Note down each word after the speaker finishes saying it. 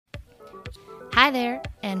Hi there,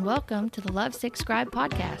 and welcome to the Love Sick Scribe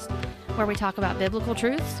podcast, where we talk about biblical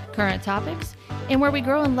truths, current topics, and where we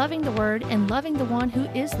grow in loving the Word and loving the one who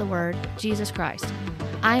is the Word, Jesus Christ.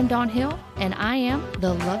 I am Dawn Hill, and I am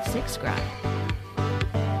the Love Sick Scribe.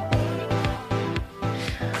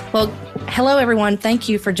 Well, hello everyone. Thank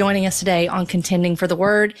you for joining us today on Contending for the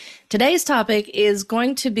Word. Today's topic is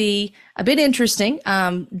going to be a bit interesting.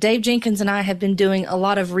 Dave Jenkins and I have been doing a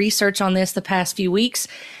lot of research on this the past few weeks.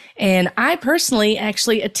 And I personally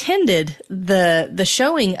actually attended the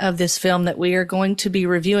showing of this film that we are going to be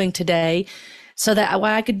reviewing today, so that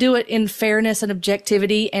I could do it in fairness and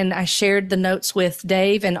objectivity. And I shared the notes with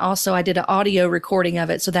Dave, and also I did an audio recording of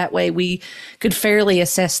it, so that way we could fairly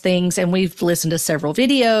assess things. And we've listened to several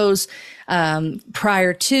videos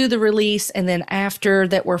prior to the release and then after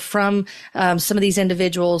that were from some of these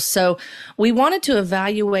individuals. So we wanted to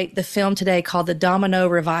evaluate the film today called the Domino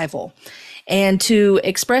Revival, and to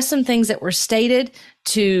express some things that were stated,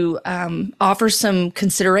 to offer some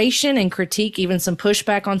consideration and critique, even some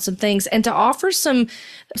pushback on some things, and to offer some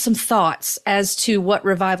thoughts as to what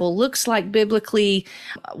revival looks like biblically,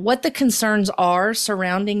 what the concerns are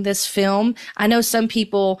surrounding this film. I know some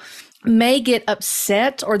people may get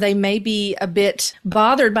upset, or they may be a bit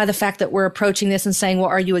bothered by the fact that we're approaching this and saying, well,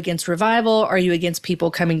 are you against revival? Are you against people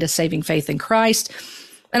coming to saving faith in Christ?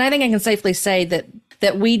 And I think I can safely say that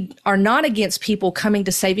we are not against people coming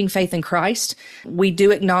to saving faith in Christ. We do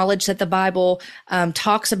acknowledge that the Bible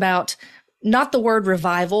talks about not the word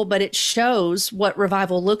revival, but it shows what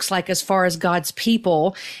revival looks like as far as God's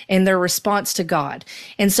people and their response to God.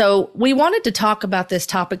 And so we wanted to talk about this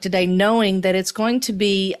topic today, knowing that it's going to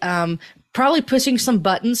be probably pushing some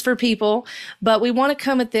buttons for people, but we want to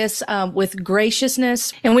come at this with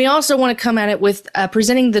graciousness, and we also want to come at it with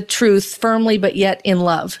presenting the truth firmly, but yet in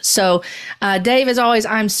love. So, Dave, as always,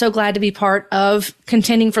 I'm so glad to be part of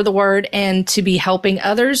Contending for the Word and to be helping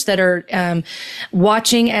others that are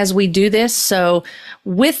watching as we do this. So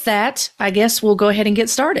with that, I guess we'll go ahead and get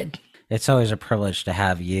started. It's always a privilege to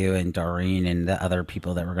have you and Doreen and the other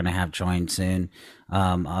people that we're going to have join soon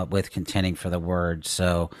with Contending for the Word.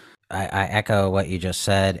 So I echo what you just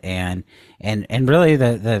said, and really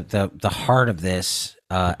the heart of this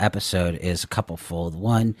episode is a couplefold.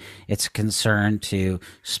 One, it's a concern to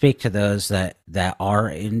speak to those that are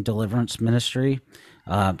in deliverance ministry,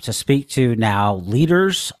 to speak to now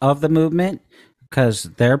leaders of the movement because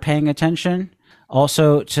they're paying attention.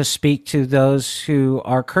 Also, to speak to those who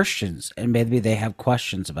are Christians and maybe they have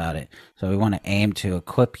questions about it. So we want to aim to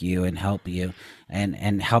equip you and help you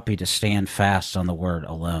and help you to stand fast on the word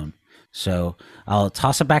alone. So I'll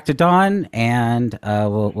toss it back to Dawn, and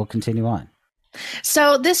we'll continue on.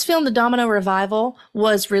 So this film, The Domino Revival,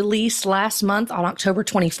 was released last month on October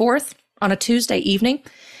 24th on a Tuesday evening,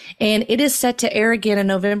 and it is set to air again on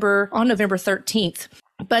November 13th.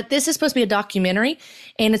 But this is supposed to be a documentary,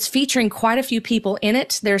 and it's featuring quite a few people in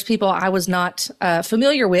it. There's people I was not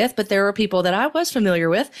familiar with, but there are people that I was familiar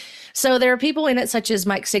with. So there are people in it such as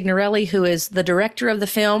Mike Signorelli, who is the director of the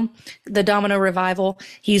film, The Domino Revival.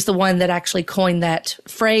 He's the one that actually coined that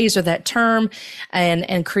phrase or that term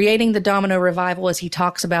and creating the Domino Revival, as he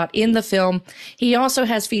talks about in the film. He also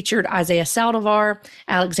has featured Isaiah Saldivar,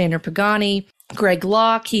 Alexander Pagani, Greg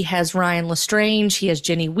Locke. He has Ryan Lestrange. He has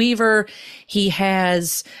Jenny Weaver. He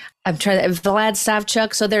has Vlad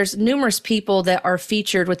Savchuk. So there's numerous people that are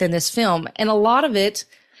featured within this film. And a lot of it,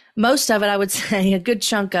 most of it, I would say, a good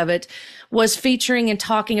chunk of it, was featuring and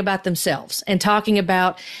talking about themselves and talking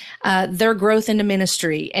about their growth into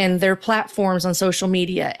ministry and their platforms on social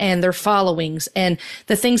media and their followings and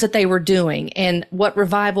the things that they were doing and what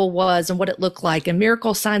revival was and what it looked like, and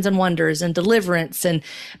miracles, signs, and wonders and deliverance and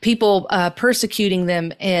people persecuting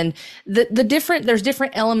them. And there's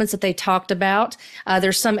different elements that they talked about.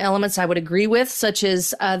 There's some elements I would agree with, such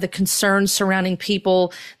as the concerns surrounding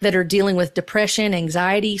people that are dealing with depression,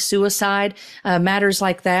 anxiety, suicide, matters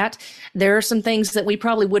like that. There are some things that we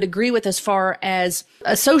probably would agree with as far as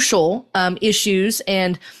social issues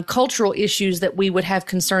and cultural issues that we would have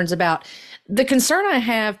concerns about. The concern I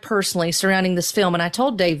have personally surrounding this film, and I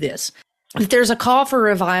told Dave this, that there's a call for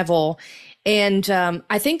revival. And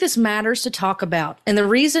I think this matters to talk about. And the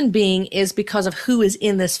reason being is because of who is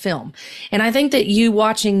in this film. And I think that you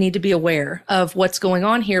watching need to be aware of what's going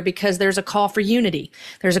on here, because there's a call for unity.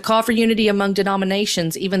 There's a call for unity among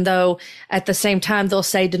denominations, even though at the same time they'll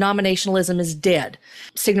say denominationalism is dead.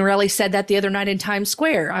 Signorelli said that the other night in Times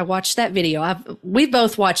Square. I watched that video. We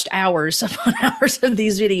both watched hours upon hours of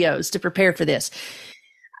these videos to prepare for this.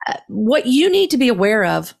 What you need to be aware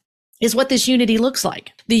of is what this unity looks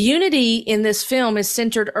like. The unity in this film is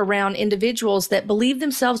centered around individuals that believe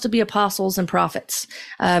themselves to be apostles and prophets.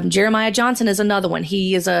 Jeremiah Johnson is another one.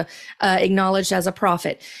 He is acknowledged as a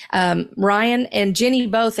prophet. Ryan and Jenny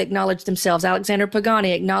both acknowledge themselves. Alexander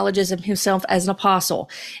Pagani acknowledges himself as an apostle.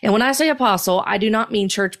 And when I say apostle, I do not mean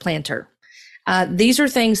church planter. These are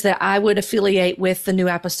things that I would affiliate with the New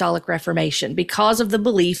Apostolic Reformation because of the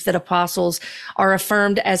belief that apostles are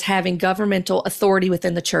affirmed as having governmental authority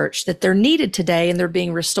within the church, that they're needed today and they're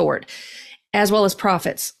being restored, as well as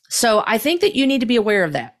prophets. So I think that you need to be aware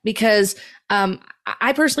of that because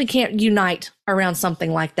I personally can't unite around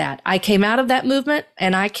something like that. I came out of that movement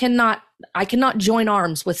and I cannot join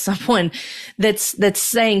arms with someone that's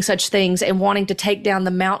saying such things and wanting to take down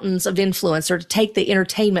the mountains of influence or to take the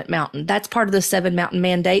entertainment mountain. That's part of the 7 Mountain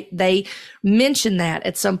Mandate. They mention that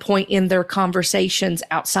at some point in their conversations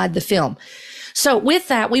outside the film. So with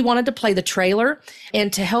that, we wanted to play the trailer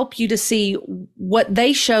and to help you to see what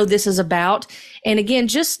they show this is about. And again,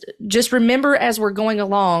 just remember as we're going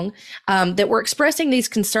along, that we're expressing these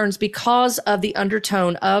concerns because of the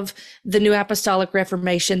undertone of the New Apostolic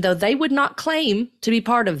Reformation, though they would not claim to be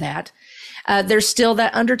part of that. There's still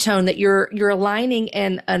that undertone that you're aligning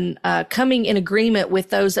and coming in agreement with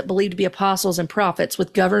those that believe to be apostles and prophets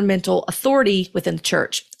with governmental authority within the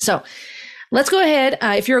church. So let's go ahead,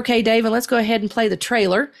 if you're okay, Dave, and let's go ahead and play the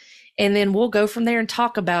trailer, and then we'll go from there and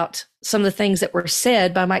talk about some of the things that were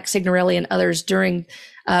said by Mike Signorelli and others during,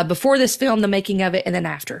 before this film, the making of it, and then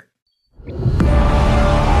after.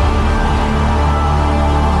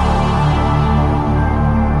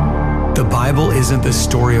 The Bible isn't the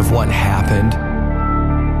story of what happened.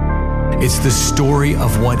 It's the story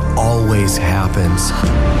of what always happens.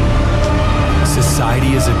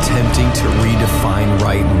 Society is attempting to redefine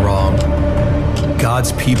right and wrong.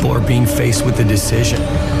 God's people are being faced with the decision.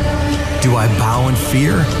 Do I bow in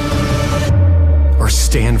fear or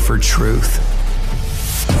stand for truth?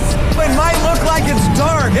 It might look like it's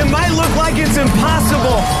dark. It might look like it's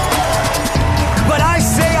impossible. But I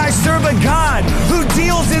say I serve a God who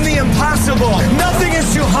deals in the impossible. Nothing is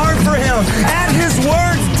too hard for him. At his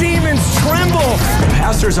words, demons tremble.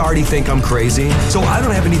 Pastors already think I'm crazy, so I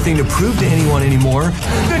don't have anything to prove to anyone anymore.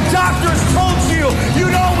 The doctors told you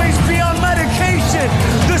you'd always be on medication.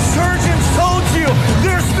 The surgeons told you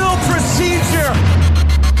there's no procedure.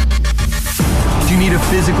 You need a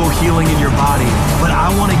physical healing in your body, but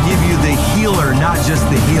I want to give you the healer, not just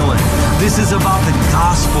the healing. This is about the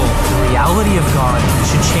gospel. The reality of God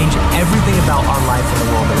should change everything about our life and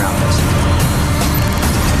the world around us.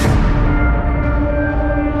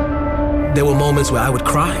 There were moments where I would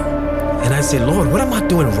cry, and I'd say, Lord, what am I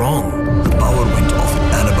doing wrong? The power went off,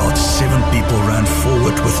 and about 7 people ran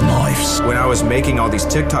forward with knives. When I was making all these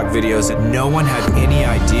TikTok videos, no one had any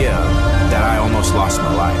idea that I almost lost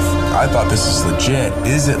my life. I thought this is legit.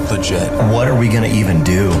 Is it legit? What are we gonna even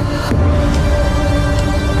do?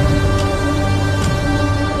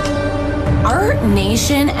 Our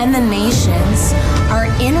nation and the nations are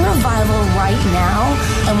in revival right now,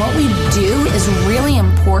 and what we do is really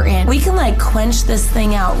important. We can quench this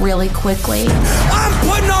thing out really quickly. I'm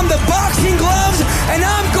putting on the boxing gloves and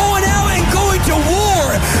I'm going out and going to war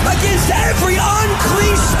against every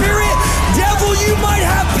unclean spirit. Devil, you might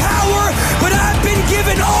have power, but I've been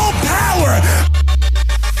given all power.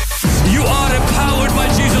 You are empowered by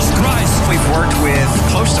Jesus Christ. We've worked with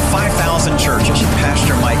close to 5,000 churches.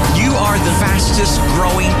 Pastor Mike, you are the fastest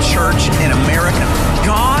growing church in America.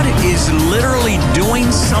 God is literally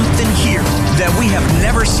doing something here that we have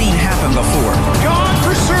never seen happen before. God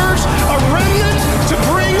preserves a remnant to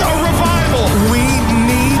bring a revival. We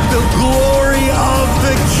need the glory of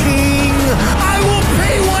the King. I will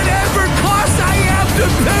pay whatever cost I have to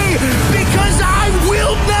pay because I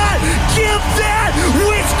will not give that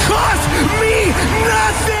which cost me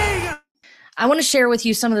nothing. I want to share with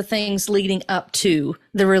you some of the things leading up to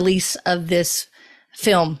the release of this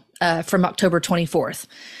film from October 24th.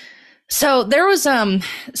 So there was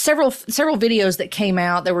several videos that came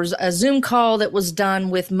out. There was a Zoom call that was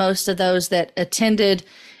done with most of those that attended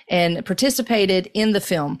and participated in the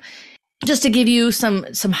film. Just to give you some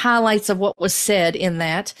highlights of what was said in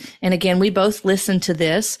that. And again, we both listened to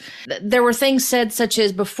this. There were things said such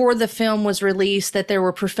as before the film was released that there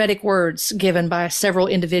were prophetic words given by several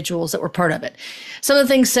individuals that were part of it. Some of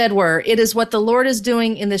the things said were, it is what the Lord is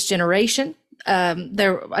doing in this generation.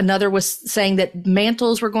 Another was saying that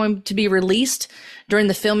mantles were going to be released during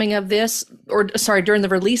the filming of this, during the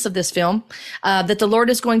release of this film, that the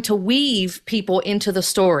Lord is going to weave people into the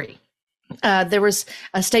story. There was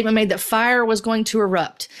a statement made that fire was going to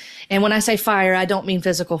erupt. And when I say fire, I don't mean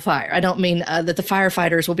physical fire. I don't mean that the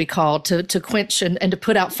firefighters will be called to quench and to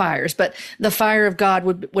put out fires, but the fire of God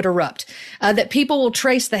would erupt. That people will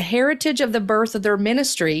trace the heritage of the birth of their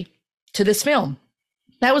ministry to this film.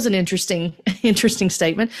 That was an interesting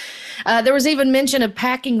statement. There was even mention of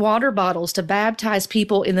packing water bottles to baptize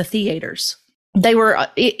people in the theaters. They were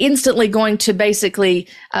instantly going to basically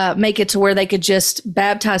make it to where they could just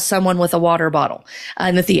baptize someone with a water bottle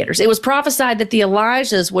in the theaters. It was prophesied that the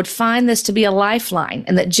Elijahs would find this to be a lifeline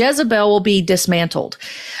and that Jezebel will be dismantled.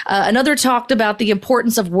 Another talked about the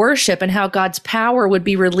importance of worship and how God's power would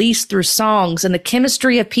be released through songs, and the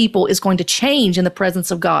chemistry of people is going to change in the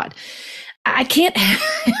presence of God. I can't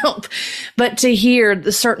help but to hear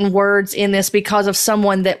the certain words in this because of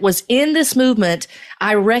someone that was in this movement.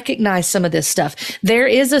 I recognize some of this stuff. There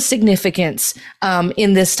is a significance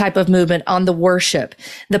in this type of movement on the worship,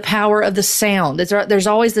 the power of the sound. There's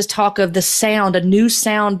always this talk of the sound, a new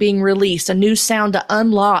sound being released, a new sound to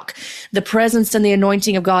unlock the presence and the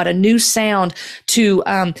anointing of God, a new sound to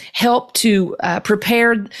help to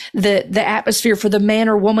prepare the atmosphere for the man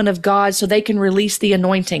or woman of God so they can release the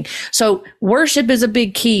anointing. So worship is a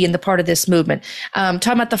big key in the part of this movement.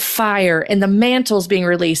 Talking about the fire and the mantles being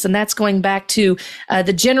released, and that's going back to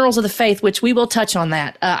the generals of the faith, which we will touch on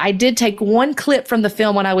that. I did take one clip from the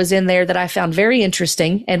film when I was in there that I found very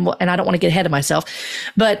interesting, and I don't want to get ahead of myself,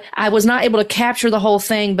 but I was not able to capture the whole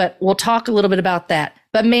thing, but we'll talk a little bit about that.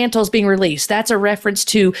 But mantles being released, that's a reference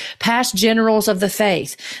to past generals of the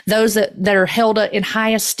faith, those that are held in high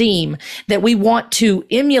esteem, that we want to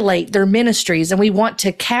emulate their ministries and we want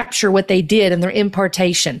to capture what they did and their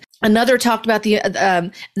impartation. Another talked about the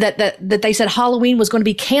that they said Halloween was going to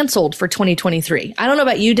be canceled for 2023. I don't know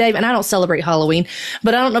about you, Dave, and I don't celebrate Halloween,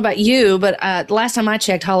 but I don't know about you, but last time I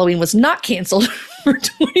checked, Halloween was not canceled for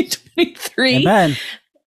 2023. Amen.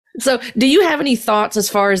 So do you have any thoughts as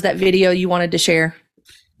far as that video you wanted to share?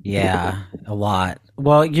 Yeah, a lot.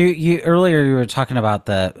 Well, you earlier you were talking about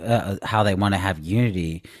the how they want to have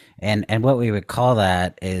unity, and what we would call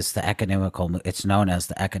that is the economical. It's known as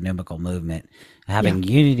the economical movement. Having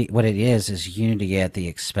unity, what it is unity at the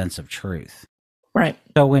expense of truth. Right.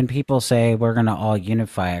 So when people say we're going to all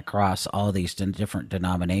unify across all these different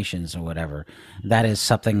denominations or whatever, that is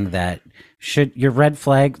something that should the red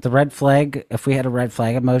flag. If we had a red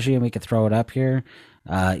flag emoji and we could throw it up here.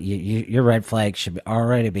 Your red flag should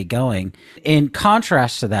already be going. In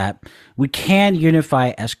contrast to that, we can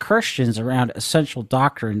unify as Christians around essential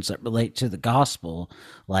doctrines that relate to the gospel,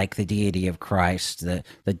 like the deity of Christ, the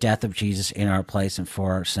death of Jesus in our place and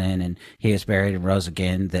for our sin, and he was buried and rose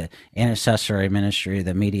again, the intercessory ministry,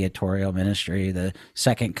 the mediatorial ministry, the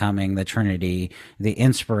second coming, the Trinity, the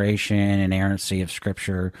inspiration and inerrancy of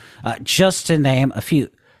Scripture, just to name a few.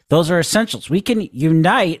 Those are essentials. We can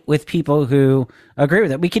unite with people who agree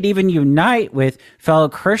with it. We could even unite with fellow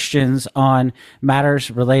Christians on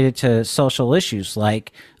matters related to social issues,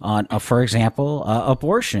 like on, for example,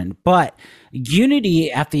 abortion. But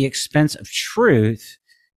unity at the expense of truth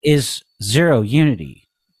is zero unity.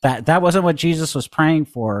 That wasn't what Jesus was praying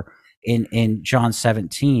for in John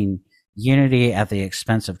 17. Unity at the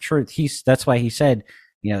expense of truth. That's why he said,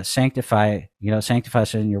 sanctify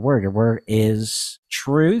us in your word. Your word is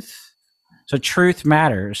truth. So truth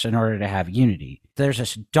matters in order to have unity. There's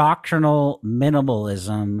this doctrinal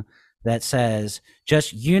minimalism that says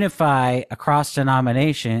just unify across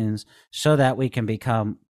denominations so that we can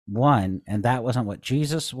become one. And that wasn't what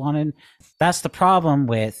Jesus wanted. That's the problem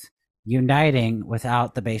with uniting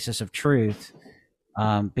without the basis of truth,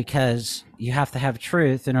 because you have to have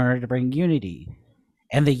truth in order to bring unity.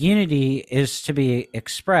 And the unity is to be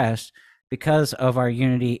expressed because of our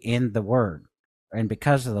unity in the word, and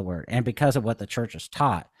because of the word, and because of what the church has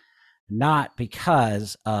taught, not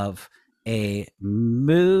because of a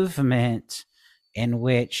movement in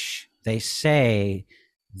which they say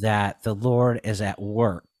that the Lord is at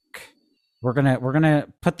work. We're gonna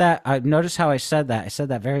put that. Notice how I said that. I said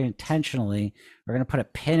that very intentionally. We're gonna put a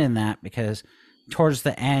pin in that because towards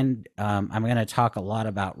the end, I'm going to talk a lot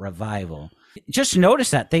about revival. Just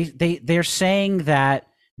notice that they're saying that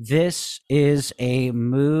this is a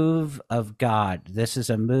move of God. This is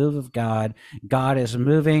a move of God. God is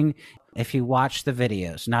moving. If you watch the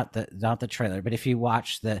videos, not the trailer, but if you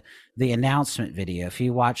watch the announcement video, if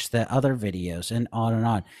you watch the other videos, and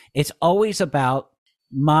on, it's always about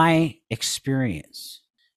my experience.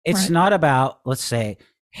 It's not about, let's say,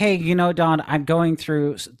 hey, Don, I'm going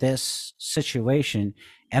through this situation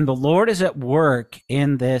and the Lord is at work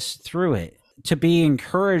in this through it, to be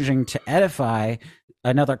encouraging, to edify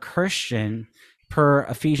another Christian per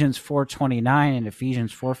Ephesians 4:29 and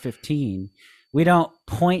Ephesians 4:15. We don't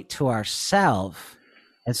point to ourselves.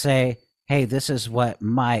 and say, hey, this is what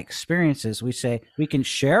my experience is. We say we can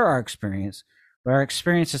share our experience, but our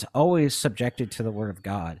experience is always subjected to the Word of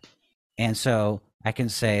God. And so I can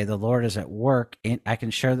say the Lord is at work, and I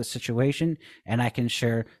can share the situation, and I can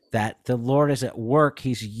share that the Lord is at work.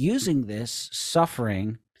 He's using this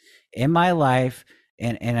suffering in my life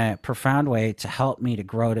in a profound way to help me to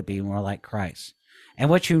grow to be more like Christ. And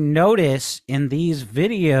what you notice in these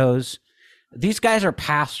videos, these guys are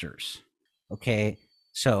pastors, okay?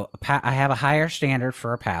 So I have a higher standard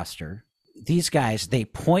for a pastor. These guys, they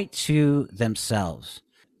point to themselves.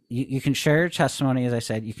 You can share your testimony, as I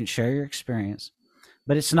said, you can share your experience,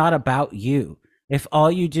 but it's not about you. If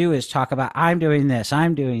all you do is talk about, I'm doing this,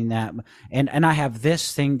 I'm doing that, and I have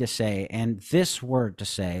this thing to say and this word to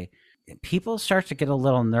say, people start to get a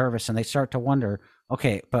little nervous and they start to wonder,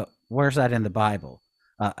 okay, but where's that in the Bible?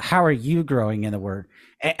 How are you growing in the Word?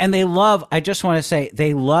 And they love, I just want to say,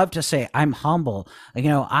 they love to say, I'm humble,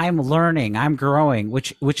 I'm learning, I'm growing,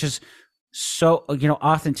 which is so,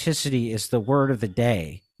 authenticity is the word of the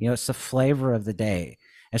day. It's the flavor of the day.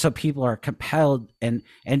 And so people are compelled and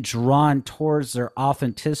drawn towards their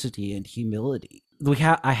authenticity and humility.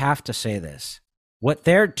 I have to say this. What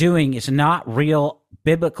they're doing is not real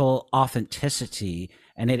biblical authenticity,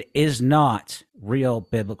 and it is not real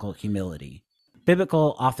biblical humility.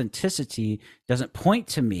 Biblical authenticity doesn't point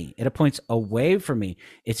to me. It points away from me.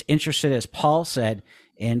 It's interested, as Paul said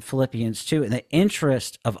in Philippians 2, in the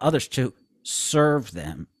interest of others to serve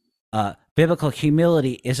them. Biblical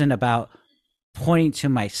humility isn't about pointing to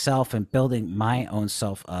myself and building my own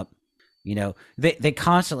self up. They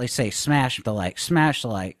constantly say, smash the like,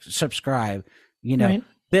 subscribe, right.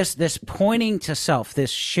 This pointing to self, this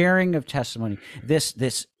sharing of testimony,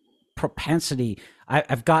 this propensity.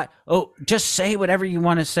 I've got, just say whatever you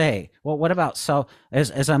want to say. Well, what about self?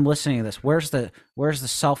 As I'm listening to this, where's the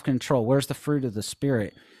self-control? Where's the fruit of the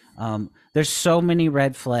Spirit? There's so many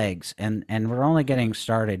red flags, and we're only getting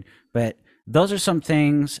started. But those are some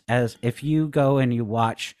things, as if you go and you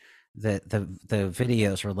watch the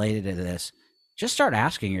videos related to this, just start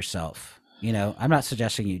asking yourself. I'm not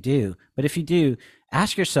suggesting you do, but if you do,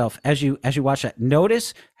 ask yourself as you watch that.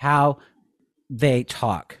 Notice how they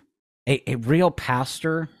talk. A real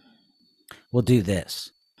pastor will do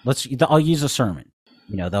this. I'll use a sermon.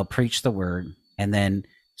 They'll preach the word and then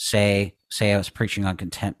say I was preaching on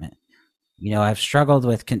contentment. I've struggled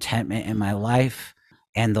with contentment in my life,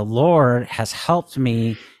 and the Lord has helped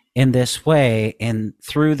me in this way and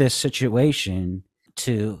through this situation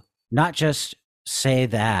to not just say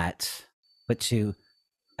that, but to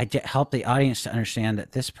help the audience to understand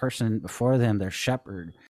that this person before them, their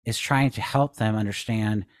shepherd, is trying to help them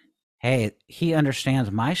understand, hey, he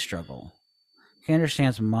understands my struggle. He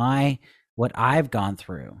understands what I've gone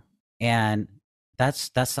through. And that's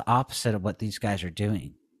the opposite of what these guys are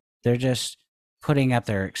doing. They're just putting up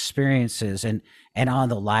their experiences, and on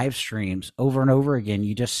the live streams over and over again,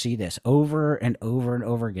 you just see this over and over and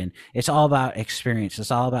over again. It's all about experience.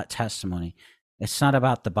 It's all about testimony. It's not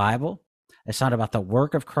about the Bible. It's not about the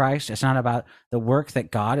work of Christ. It's not about the work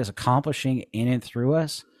that God is accomplishing in and through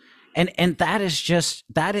us. And that is just,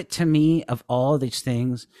 to me, of all of these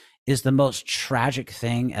things, is the most tragic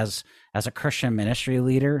thing as a Christian ministry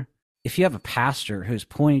leader. If you have a pastor who's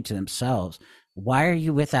pointing to themselves, why are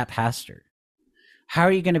you with that pastor? How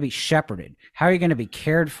are you going to be shepherded? How are you going to be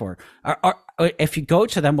cared for? If you go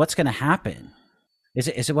to them, what's going to happen? Is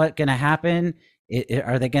it what going to happen?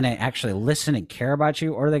 Are they going to actually listen and care about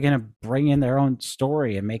you, or are they going to bring in their own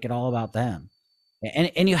story and make it all about them?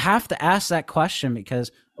 And you have to ask that question,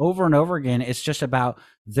 because over and over again, it's just about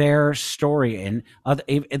their story, and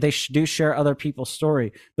they do share other people's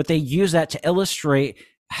story, but they use that to illustrate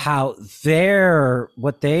how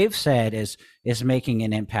what they've said is making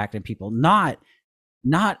an impact in people, not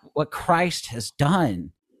what Christ has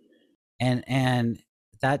done. And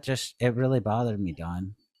that just, it really bothered me,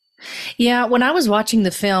 Don. Yeah, when I was watching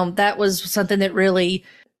the film, that was something that really,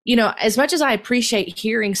 as much as I appreciate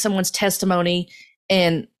hearing someone's testimony,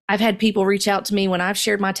 and I've had people reach out to me when I've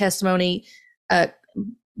shared my testimony,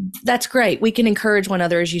 that's great. We can encourage one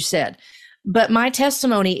another, as you said. But my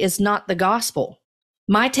testimony is not the gospel.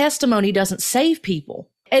 My testimony doesn't save people.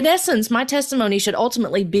 In essence, my testimony should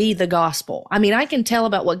ultimately be the gospel. I mean, I can tell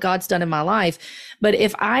about what God's done in my life, but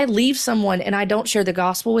if I leave someone and I don't share the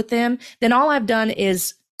gospel with them, then all I've done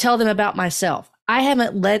is tell them about myself. I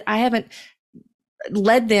haven't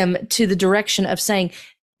led them to the direction of saying,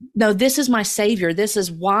 no, this is my Savior. This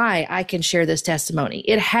is why I can share this testimony.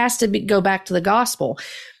 It has to go back to the gospel.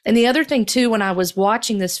 And the other thing too, when I was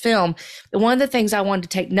watching this film, one of the things I wanted to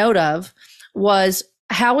take note of was,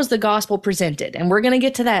 how was the gospel presented? And we're going to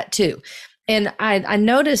get to that too. And I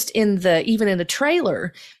noticed even in the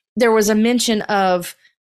trailer, there was a mention of,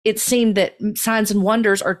 it seemed that signs and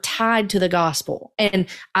wonders are tied to the gospel. And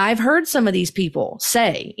I've heard some of these people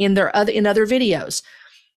say in other videos,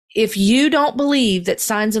 if you don't believe that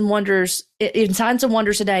signs and wonders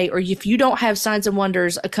today, or if you don't have signs and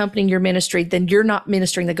wonders accompanying your ministry, then you're not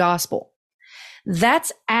ministering the gospel.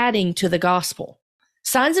 That's adding to the gospel.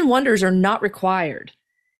 Signs and wonders are not required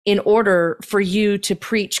in order for you to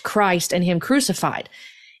preach Christ and him crucified.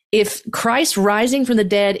 If Christ rising from the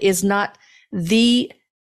dead is not the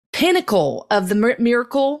pinnacle of the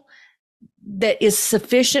miracle that is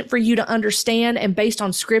sufficient for you to understand, and based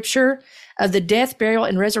on scripture of the death, burial,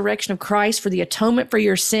 and resurrection of Christ for the atonement for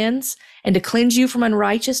your sins and to cleanse you from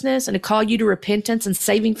unrighteousness and to call you to repentance and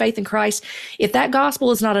saving faith in Christ, if that gospel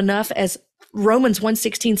is not enough, as Romans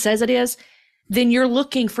 1:16 says it is, then you're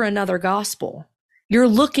looking for another gospel. You're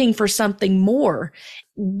looking for something more.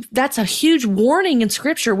 That's a huge warning in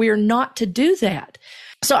scripture. We are not to do that.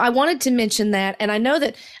 So I wanted to mention that. And I know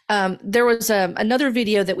that there was another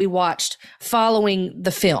video that we watched following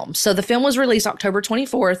the film. So the film was released October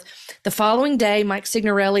 24th. The following day, Mike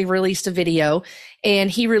Signorelli released a video,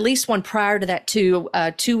 and he released one prior to that too,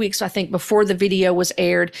 2 weeks, I think, before the video was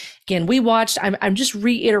aired. Again, we watched, I'm just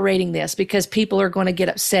reiterating this because people are going to get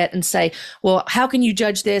upset and say, well, how can you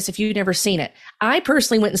judge this if you've never seen it? I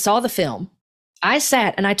personally went and saw the film. I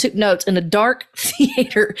sat and I took notes in a dark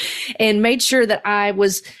theater and made sure that I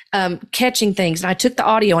was catching things. And I took the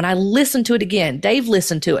audio and I listened to it again. Dave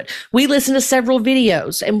listened to it. We listened to several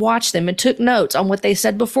videos and watched them and took notes on what they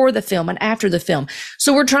said before the film and after the film.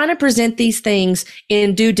 So we're trying to present these things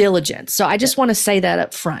in due diligence. So I just want to say that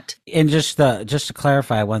up front. And just to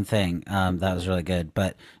clarify one thing, that was really good.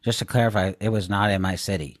 But just to clarify, it was not in my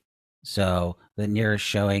city. So the nearest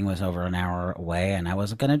showing was over an hour away, and I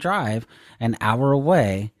wasn't going to drive an hour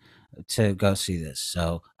away to go see this.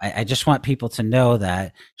 So I just want people to know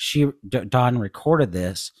that Dawn recorded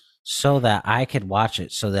this so that I could watch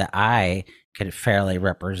it, so that I could fairly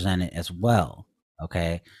represent it as well.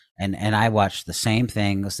 Okay. And I watched the same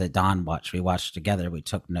things that Dawn watched. We watched together. We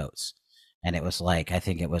took notes. And it was like, I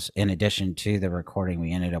think it was, in addition to the recording,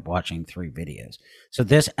 we ended up watching 3 videos. So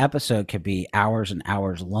this episode could be hours and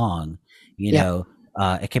hours long. You know,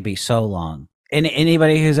 it could be so long. And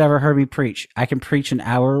anybody who's ever heard me preach, I can preach an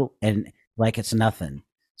hour and like it's nothing.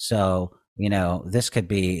 So, you know, this could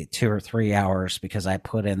be 2 or 3 hours because I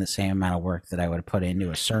put in the same amount of work that I would put into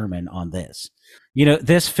a sermon on this. You know,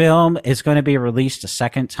 this film is going to be released a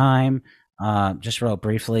second time, just real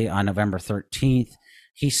briefly, on November 13th.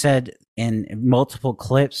 He said in multiple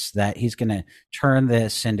clips that he's going to turn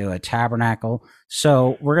this into a tabernacle.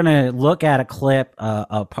 So we're going to look at a clip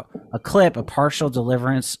of partial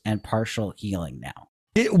deliverance and partial healing now.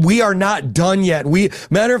 We are not done yet.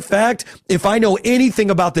 Matter of fact, if I know anything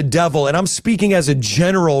about the devil, and I'm speaking as a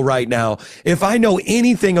general right now, if I know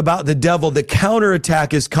anything about the devil, the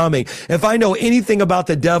counterattack is coming. If I know anything about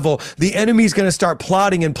the devil, the enemy's going to start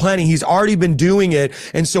plotting and planning. He's already been doing it.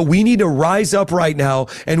 And so we need to rise up right now,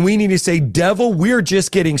 and we need to say, devil, we're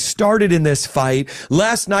just getting started in this fight.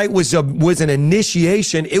 Last night was an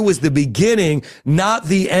initiation. It was the beginning, not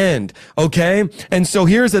the end. Okay. And so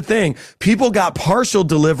here's the thing. People got partial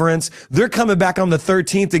deliverance. They're coming back on the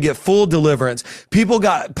 13th to get full deliverance. People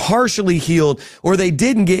got partially healed, or they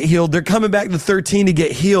didn't get healed. They're coming back the 13th to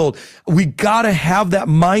get healed. We got to have that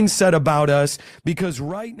mindset about us, because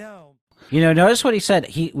right now, you know, notice what he said.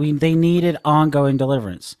 They needed ongoing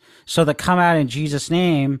deliverance. So the come out in Jesus'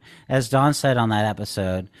 name, as Don said on that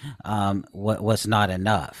episode, was not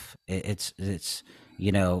enough. It's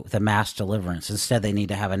you know, the mass deliverance. Instead, they need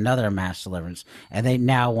to have another mass deliverance, and they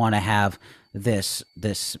now want to have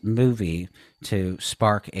this movie to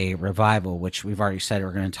spark a revival, which we've already said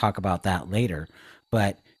we're going to talk about that later.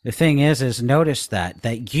 But the thing is notice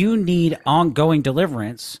that you need ongoing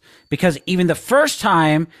deliverance, because even the first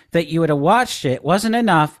time that you would have watched it wasn't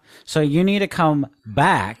enough. So you need to come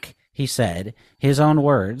back, he said, his own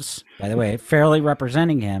words, by the way, fairly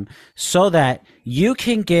representing him, so that you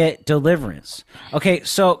can get deliverance. Okay,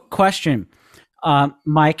 so question.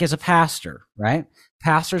 Mike is a pastor, right?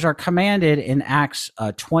 Pastors are commanded in Acts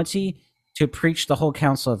 20 to preach the whole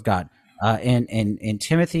counsel of God. In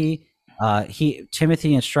Timothy,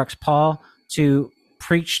 Timothy instructs Paul to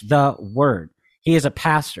preach the word. He is a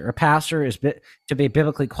pastor. A pastor is to be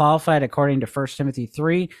biblically qualified according to 1 Timothy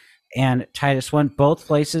 3 and Titus 1. Both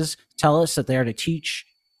places tell us that they are to teach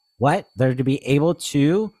what? They're to be able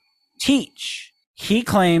to teach. He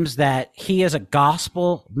claims that he is a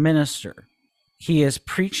gospel minister. He is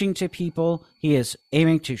preaching to people. He is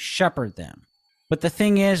aiming to shepherd them. But the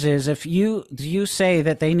thing is if you say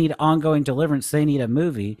that they need ongoing deliverance, they need a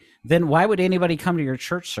movie, then why would anybody come to your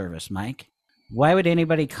church service, Mike? Why would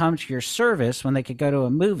anybody come to your service when they could go to a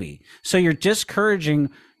movie? So you're discouraging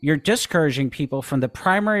people from the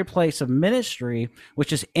primary place of ministry,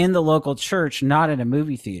 which is in the local church, not in a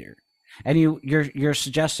movie theater. And you're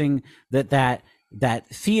suggesting that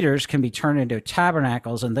theaters can be turned into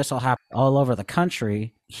tabernacles, and this will happen all over the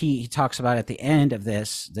country. He talks about at the end of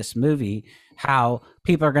this movie how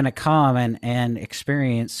people are going to come and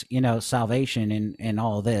experience, salvation and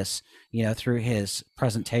all this, through his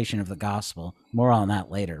presentation of the gospel. More on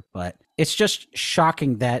that later. But it's just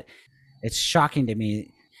shocking to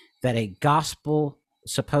me that a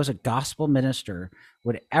supposed gospel minister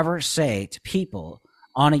would ever say to people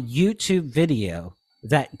on a YouTube video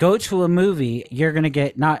that go to a movie, you're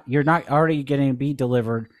not already going to be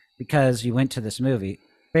delivered because you went to this movie.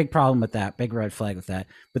 Big problem with that, big red flag with that.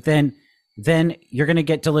 But then you're going to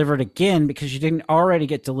get delivered again because you didn't already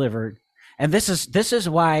get delivered. And this is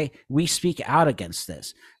why we speak out against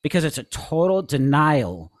this, because it's a total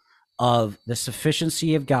denial of the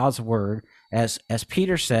sufficiency of God's word, as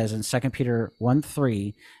Peter says in 2 Peter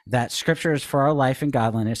 1:3, that scripture is for our life and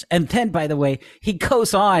godliness. And then, by the way, he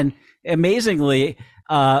goes on amazingly,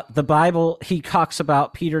 the Bible, he talks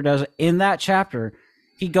about, Peter does in that chapter,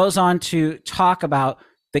 he goes on to talk about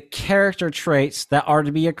the character traits that are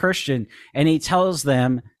to be a Christian. And he tells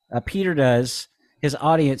them, Peter does, his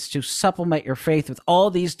audience, to supplement your faith with all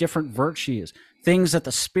these different virtues, things that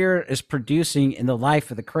the Spirit is producing in the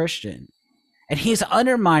life of the Christian. And he's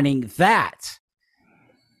undermining that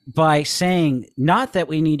by saying not that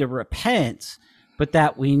we need to repent, but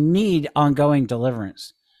that we need ongoing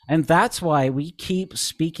deliverance. And that's why we keep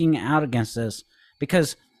speaking out against this,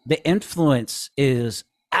 because the influence is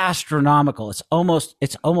astronomical. It's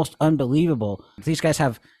almost unbelievable. These guys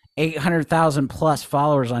have 800,000 plus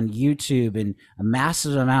followers on YouTube and a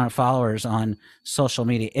massive amount of followers on social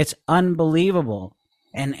media. It's unbelievable.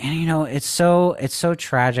 And it's so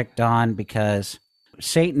tragic, Don, because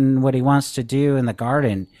Satan, what he wants to do in the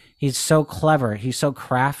garden, he's so clever, he's so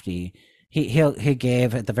crafty. He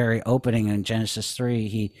gave at the very opening in Genesis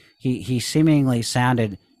 3, he seemingly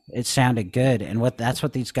sounded good. And that's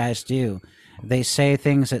what these guys do. They say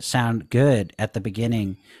things that sound good at the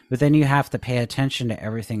beginning, but then you have to pay attention to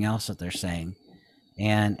everything else that they're saying.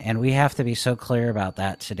 And we have to be so clear about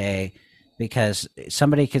that today, because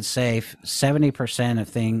somebody could say 70%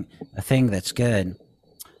 of a thing that's good,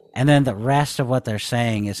 and then the rest of what they're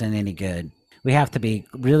saying isn't any good. We have to be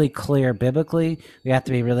really clear biblically, we have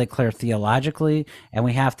to be really clear theologically, and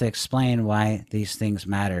we have to explain why these things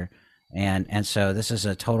matter. And so this is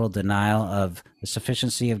a total denial of the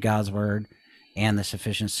sufficiency of God's word and the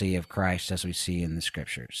sufficiency of Christ as we see in the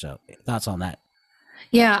scripture. So thoughts on that?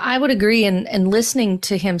 Yeah, I would agree. And listening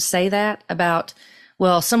to him say that about,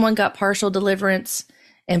 well, someone got partial deliverance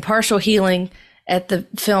and partial healing at the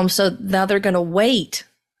film, so now they're going to wait.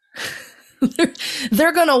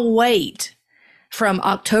 They're going to wait from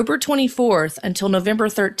October 24th until November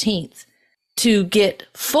 13th to get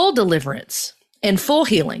full deliverance and full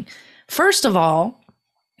healing. First of all,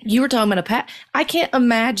 you were talking about I can't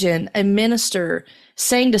imagine a minister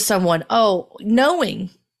saying to someone, knowing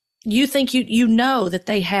you think you know that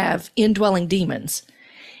they have indwelling demons,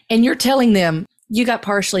 and you're telling them you got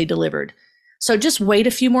partially delivered. So just wait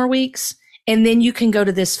a few more weeks, and then you can go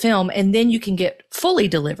to this film, and then you can get fully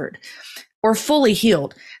delivered or fully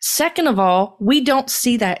healed. Second of all, we don't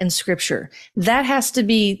see that in scripture. That has to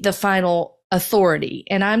be the final authority.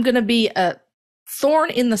 And I'm going to be a thorn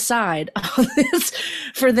in the side on this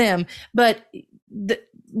for them. But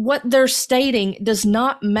what they're stating does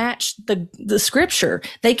not match the scripture.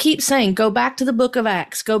 They keep saying, go back to the book of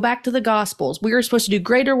Acts, go back to the Gospels. We are supposed to do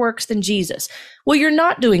greater works than Jesus. Well, you're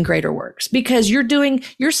not doing greater works, because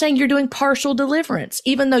you're saying you're doing partial deliverance,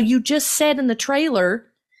 even though you just said in the trailer.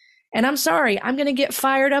 And I'm sorry, I'm going to get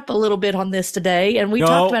fired up a little bit on this today. And we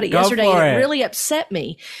talked about it yesterday, and it really upset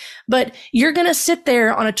me. But you're going to sit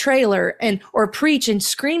there on a trailer or preach and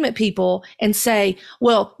scream at people and say,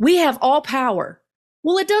 well, we have all power.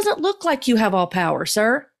 Well, it doesn't look like you have all power,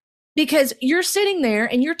 sir, because you're sitting there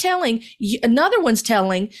and you're telling, another one's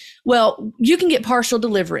telling, well, you can get partial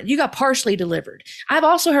deliverance. You got partially delivered. I've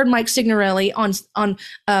also heard Mike Signorelli on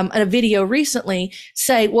a video recently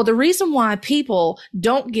say, well, the reason why people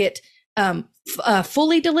don't get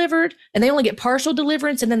fully delivered and they only get partial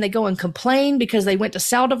deliverance, and then they go and complain because they went to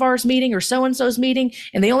Saldivar's meeting or so-and-so's meeting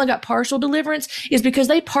and they only got partial deliverance, is because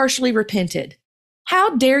they partially repented.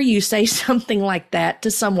 How dare you say something like that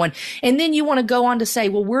to someone? And then you want to go on to say,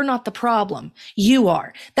 well, we're not the problem. You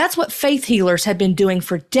are. That's what faith healers have been doing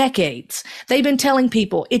for decades. They've been telling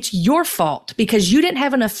people it's your fault because you didn't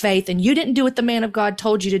have enough faith and you didn't do what the man of God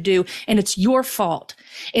told you to do. And it's your fault.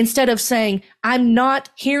 Instead of saying, I'm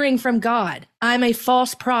not hearing from God. I'm a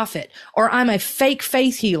false prophet, or I'm a fake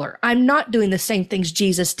faith healer. I'm not doing the same things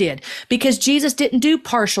Jesus did, because Jesus didn't do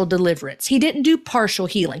partial deliverance. He didn't do partial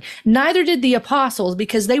healing. Neither did the apostles,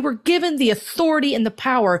 because they were given the authority and the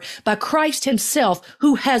power by Christ himself,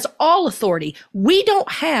 who has all authority. We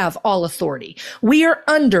don't have all authority. We are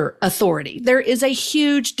under authority. There is a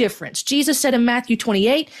huge difference. Jesus said in Matthew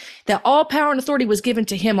 28 that all power and authority was given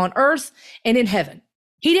to him on earth and in heaven.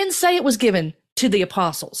 He didn't say it was given to the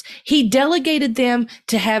apostles. He delegated them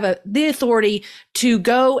to have the authority to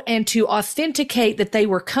go and to authenticate that they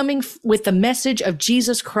were coming with the message of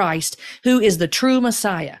Jesus Christ, who is the true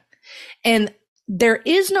Messiah. And there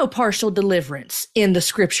is no partial deliverance in the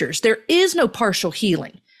scriptures. There is no partial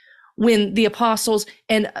healing when the apostles,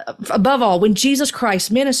 and above all, when Jesus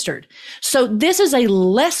Christ ministered. So this is a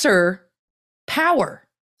lesser power.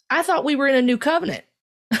 I thought we were in a new covenant.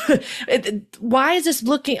 Why is this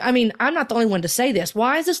looking? I mean, I'm not the only one to say this.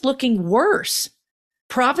 Why is this looking worse?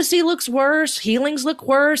 Prophecy looks worse. Healings look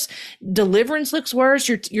worse. Deliverance looks worse.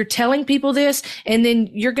 You're telling people this, and then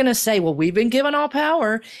you're going to say, well, we've been given all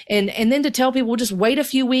power. And then to tell people, well, just wait a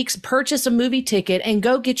few weeks, purchase a movie ticket, and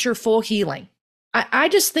go get your full healing. I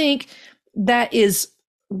just think that is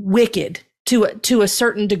wicked. To a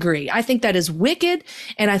certain degree. I think that is wicked,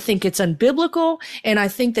 and I think it's unbiblical, and I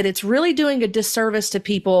think that it's really doing a disservice to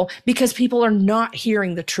people because people are not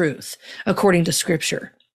hearing the truth according to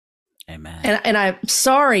Scripture. Amen. And I'm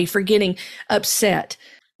sorry for getting upset.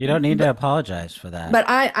 You don't need to apologize for that. But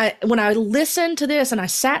I when I listened to this, and I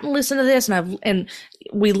sat and listened to this, and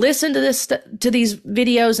we listened to this, to these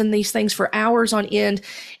videos and these things for hours on end,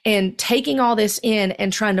 and taking all this in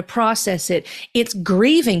and trying to process it, it's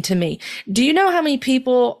grieving to me. Do you know how many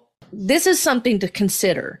people, this is something to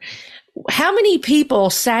consider. How many people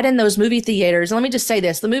sat in those movie theaters? Let me just say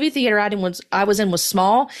this. The movie theater I was in was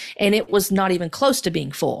small, and it was not even close to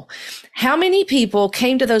being full. How many people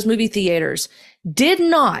came to those movie theaters, did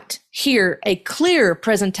not hear a clear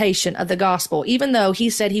presentation of the gospel, even though he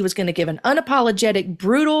said he was going to give an unapologetic,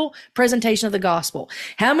 brutal presentation of the gospel?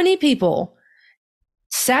 How many people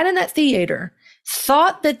sat in that theater,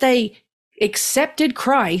 thought that they accepted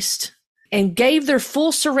Christ and gave their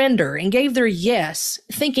full surrender and gave their yes,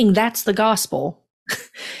 thinking that's the gospel,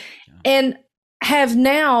 and have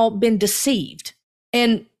now been deceived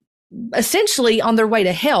and essentially on their way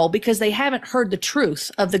to hell because they haven't heard the truth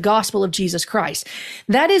of the gospel of Jesus Christ?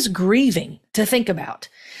 That is grieving to think about.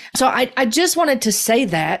 So I just wanted to say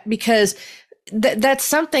that because that's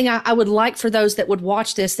something I would like for those that would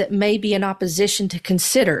watch this that may be in opposition to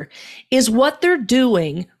consider. Is what they're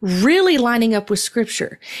doing really lining up with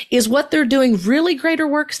Scripture? Is what they're doing really greater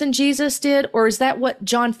works than Jesus did? Or is that what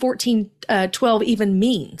John 14:12 even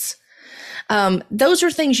means? Those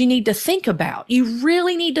are things you need to think about. You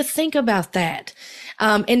really need to think about that,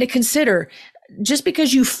 and to consider. Just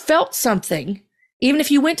because you felt something, even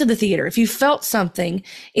if you went to the theater, if you felt something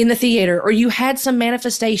in the theater, or you had some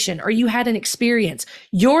manifestation, or you had an experience,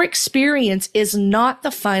 your experience is not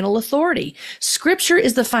the final authority. Scripture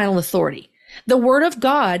is the final authority. The Word of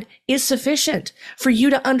God is sufficient for you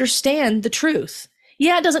to understand the truth.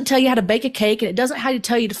 Yeah, it doesn't tell you how to bake a cake, and it doesn't how to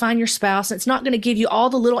tell you to find your spouse, and it's not going to give you all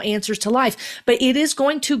the little answers to life, but it is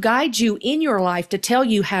going to guide you in your life to tell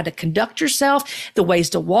you how to conduct yourself, the ways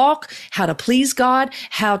to walk, how to please God,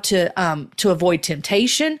 how to avoid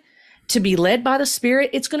temptation, to be led by the Spirit.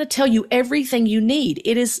 It's going to tell you everything you need.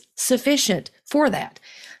 It is sufficient for that.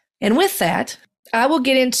 And with that, I will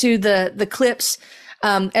get into the clips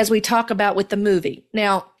as we talk about with the movie.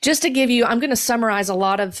 Now, just to give you, I'm going to summarize a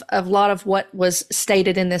lot of what was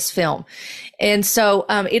stated in this film. And so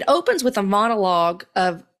it opens with a monologue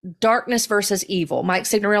of darkness versus evil. Mike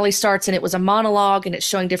Signorelli starts, and it was a monologue, and it's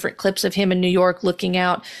showing different clips of him in New York looking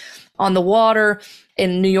out on the water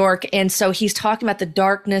in New York. And so he's talking about the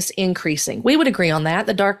darkness increasing. We would agree on that.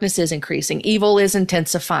 The darkness is increasing. Evil is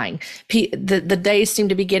intensifying. The days seem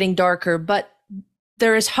to be getting darker, but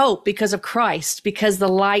there is hope because of Christ, because the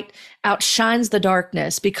light outshines the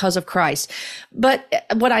darkness because of Christ. But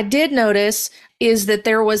what I did notice is that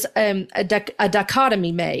there was a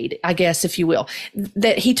dichotomy made, I guess, if you will,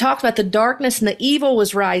 that he talked about the darkness and the evil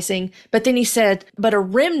was rising, but then he said, but a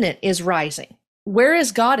remnant is rising. Where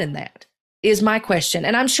is God in that, is my question.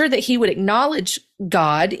 And I'm sure that he would acknowledge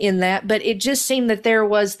God in that, but it just seemed that there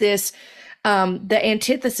was this, the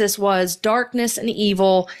antithesis was darkness and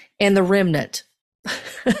evil and the remnant.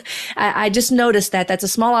 I just noticed that. That's a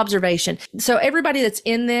small observation. So everybody that's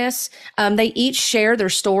in this, they each share their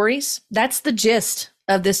stories. That's the gist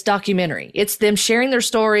of this documentary. It's them sharing their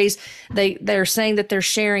stories. They're saying that they're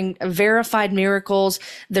sharing verified miracles.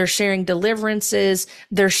 They're sharing deliverances.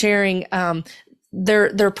 They're sharing,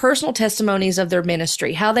 their personal testimonies of their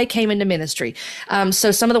ministry, how they came into ministry.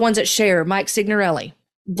 So some of the ones that share: Mike Signorelli,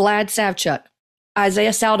 Vlad Savchuk, Isaiah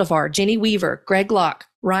Saldivar, Jenny Weaver, Greg Locke,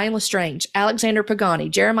 Ryan Lestrange, Alexander Pagani,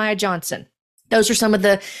 Jeremiah Johnson. Those are some of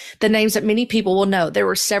the names that many people will know. There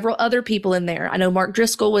were several other people in there. I know Mark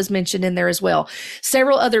Driscoll was mentioned in there as well.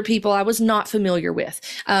 Several other people I was not familiar with.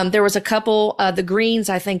 There was a couple, the Greens,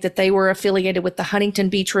 I think that they were affiliated with the Huntington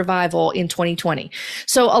Beach Revival in 2020.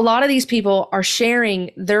 So a lot of these people are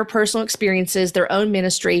sharing their personal experiences, their own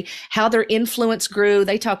ministry, how their influence grew.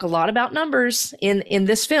 They talk a lot about numbers in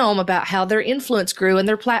this film, about how their influence grew and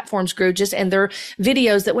their platforms grew, and their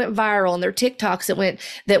videos that went viral and their TikToks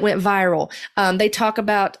that went viral. They talk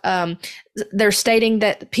about, they're stating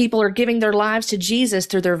that people are giving their lives to Jesus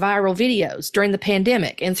through their viral videos during the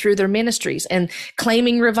pandemic and through their ministries, and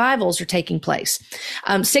claiming revivals are taking place.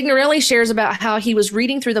 Signorelli shares about how he was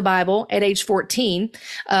reading through the Bible at age 14,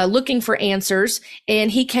 looking for answers,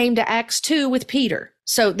 and he came to Acts 2 with Peter.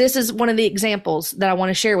 So this is one of the examples that I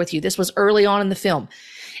want to share with you. This was early on in the film.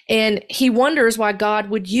 And he wonders why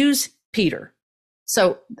God would use Peter.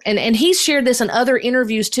 So, and he's shared this in other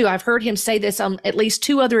interviews too. I've heard him say this on at least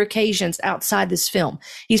 2 other occasions outside this film.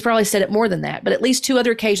 He's probably said it more than that, but at least 2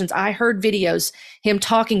 other occasions I heard videos, him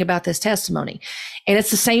talking about this testimony. And it's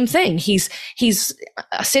the same thing. He's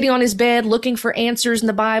sitting on his bed looking for answers in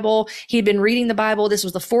the Bible. He'd been reading the Bible. This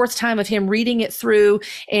was the 4th time of him reading it through.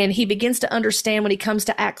 And he begins to understand when he comes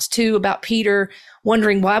to Acts 2 about Peter,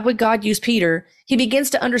 wondering why would God use Peter? He begins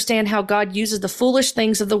to understand how God uses the foolish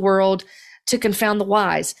things of the world to confound the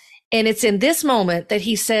wise. And it's in this moment that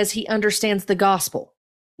he says he understands the gospel.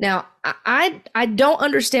 Now, I don't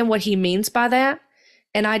understand what he means by that,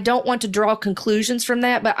 and I don't want to draw conclusions from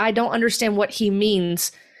that, but I don't understand what he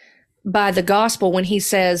means by the gospel when he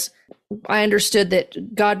says, I understood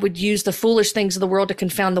that God would use the foolish things of the world to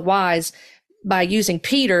confound the wise by using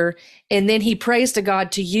Peter, and then he prays to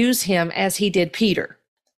God to use him as he did Peter.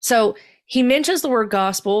 So he mentions the word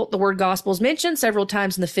gospel. The word gospel is mentioned several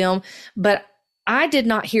times in the film, but I did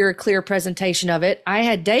not hear a clear presentation of it. I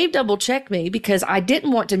had Dave double check me because I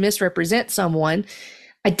didn't want to misrepresent someone.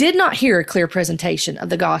 I did not hear a clear presentation of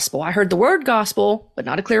the gospel. I heard the word gospel, but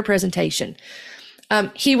not a clear presentation.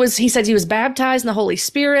 He said he was baptized in the Holy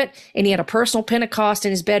Spirit, and he had a personal Pentecost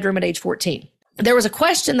in his bedroom at age 14. There was a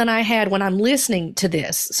question that I had when I'm listening to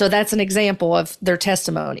this. So that's an example of their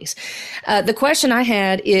testimonies. The question I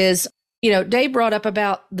had is, Dave brought up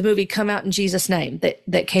about the movie Come Out in Jesus' Name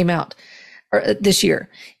that came out this year.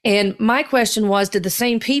 And my question was, did the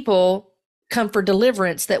same people come for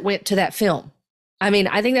deliverance that went to that film? I mean,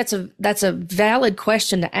 I think that's a valid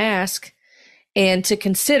question to ask and to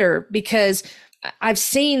consider, because I've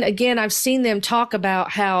seen them talk about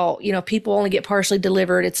how, people only get partially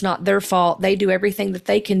delivered. It's not their fault. They do everything that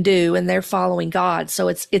they can do and they're following God. So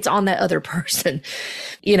it's on that other person.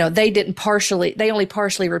 They only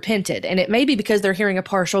partially repented. And it may be because they're hearing a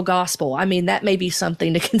partial gospel. I mean, that may be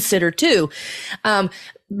something to consider too.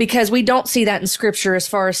 Because we don't see that in scripture as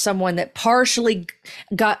far as someone that partially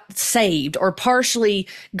got saved or partially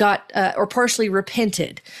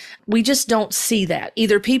repented. We just don't see that.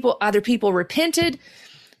 Either people repented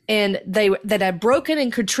and that had broken in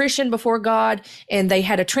contrition before God, and they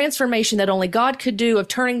had a transformation that only God could do of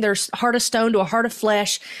turning their heart of stone to a heart of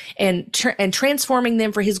flesh and transforming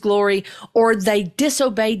them for his glory, or they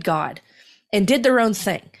disobeyed God and did their own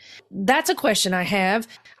thing. That's a question I have.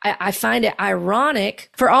 I find it ironic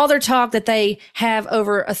for all their talk that they have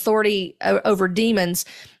over authority over demons.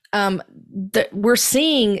 That we're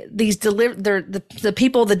seeing these the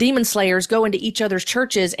people, the demon slayers, go into each other's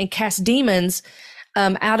churches and cast demons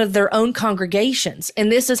out of their own congregations.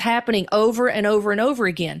 And this is happening over and over and over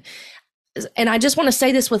again. And I just want to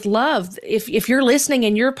say this with love. If you're listening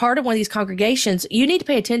and you're part of one of these congregations, you need to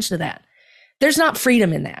pay attention to that. There's not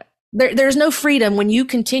freedom in that. There's no freedom when you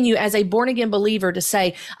continue as a born again believer to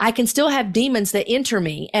say, I can still have demons that enter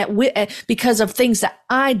me because of things that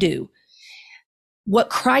I do.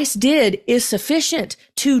 What Christ did is sufficient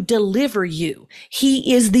to deliver you.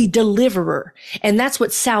 He is the deliverer. And that's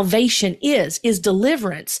what salvation is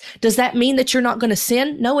deliverance. Does that mean that you're not going to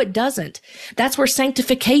sin? No, it doesn't. That's where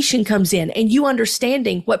sanctification comes in, and you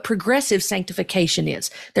understanding what progressive sanctification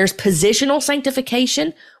is. There's positional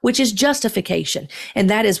sanctification, which is justification.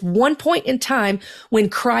 And that is one point in time when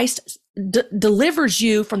Christ delivers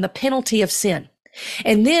you from the penalty of sin.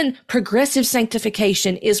 And then progressive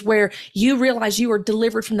sanctification is where you realize you are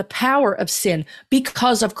delivered from the power of sin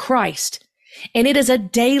because of Christ. And it is a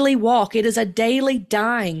daily walk. It is a daily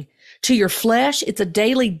dying to your flesh. It's a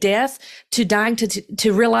daily death to dying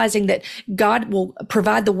to realizing that God will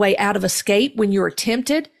provide the way out of escape when you are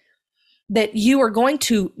tempted, that you are going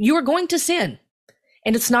to sin.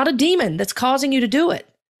 And it's not a demon that's causing you to do it.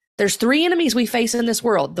 There's three enemies we face in this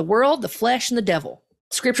world: the world, the flesh, and the devil.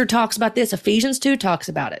 Scripture talks about this. Ephesians 2 talks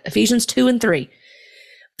about it. Ephesians 2 and 3.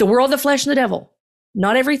 The world, the flesh, and the devil.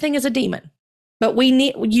 Not everything is a demon. But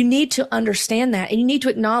you need to understand that, and you need to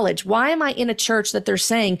acknowledge, why am I in a church that they're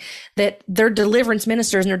saying that they're deliverance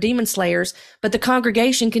ministers and they're demon slayers, but the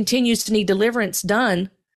congregation continues to need deliverance done?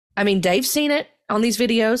 I mean, Dave's seen it on these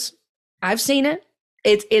videos. I've seen it.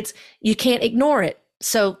 It's you can't ignore it.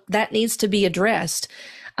 So that needs to be addressed.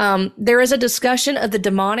 There is a discussion of the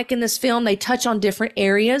demonic in this film. They touch on different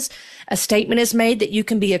areas. A statement is made that you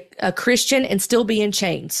can be a Christian and still be in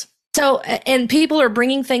chains. So, and people are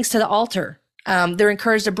bringing things to the altar. They're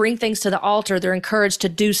encouraged to bring things to the altar. They're encouraged to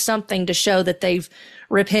do something to show that they've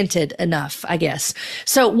repented enough, I guess.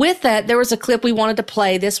 So with that, there was a clip we wanted to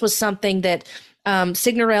play. This was something that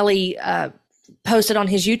Signorelli posted on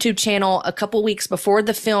his YouTube channel a couple weeks before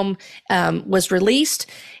the film was released.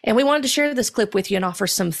 And we wanted to share this clip with you and offer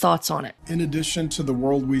some thoughts on it. In addition to the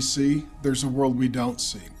world we see, there's a world we don't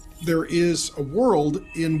see. There is a world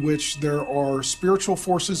in which there are spiritual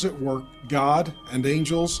forces at work, God and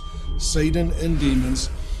angels, Satan and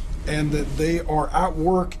demons, and that they are at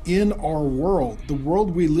work in our world. The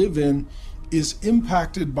world we live in is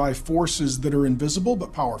impacted by forces that are invisible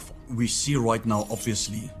but powerful. We see right now,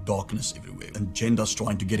 obviously, darkness everywhere. Agendas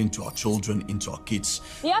trying to get into our children, into our kids.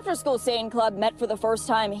 The After School Sane Club met for the first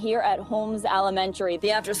time here at Holmes Elementary.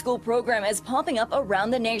 The after school program is popping up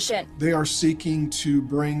around the nation. They are seeking to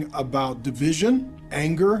bring about division,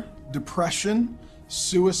 anger, depression,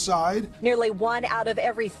 suicide. Nearly 1 out of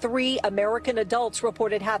every 3 American adults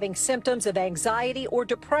reported having symptoms of anxiety or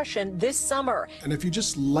depression this summer. And if you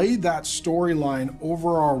just lay that storyline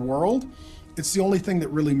over our world, it's the only thing that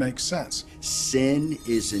really makes sense. Sin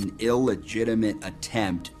is an illegitimate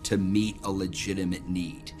attempt to meet a legitimate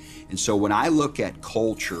need. And so when I look at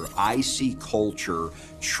culture, I see culture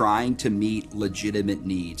trying to meet legitimate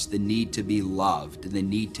needs, the need to be loved, the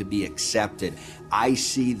need to be accepted. I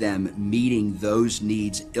see them meeting those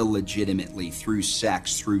needs illegitimately through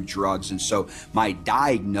sex, through drugs. And so my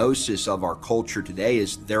diagnosis of our culture today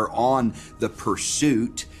is they're on the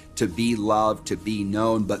pursuit to be loved, to be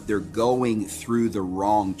known, but they're going through the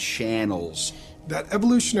wrong channels. That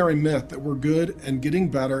evolutionary myth that we're good and getting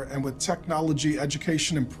better, and with technology,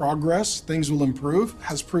 education, and progress, things will improve,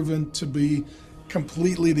 has proven to be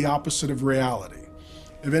completely the opposite of reality.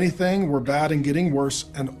 If anything, we're bad and getting worse,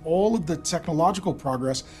 and all of the technological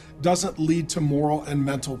progress doesn't lead to moral and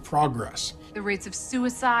mental progress. The rates of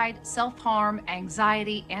suicide, self-harm,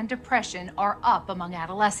 anxiety, and depression are up among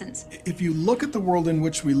adolescents. If you look at the world in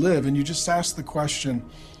which we live and you just ask the question,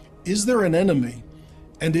 is there an enemy?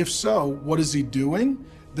 And if so, what is he doing?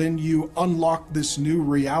 Then you unlock this new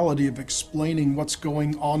reality of explaining what's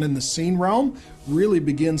going on in the seen realm, really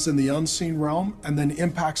begins in the unseen realm, and then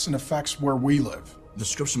impacts and affects where we live. The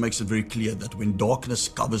scripture makes it very clear that when darkness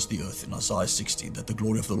covers the earth in Isaiah 60, that the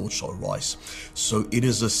glory of the Lord shall rise. So it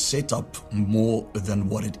is a setup more than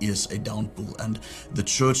what it is a downpour. And the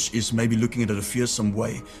church is maybe looking at it a fearsome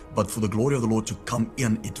way, but for the glory of the Lord to come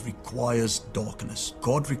in, it requires darkness.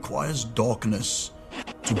 God requires darkness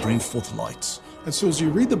to bring forth light. And so as you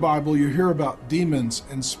read the Bible, you hear about demons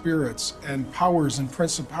and spirits and powers and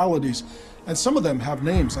principalities, and some of them have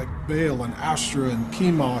names like Baal and Astra and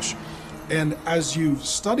Chemosh. And as you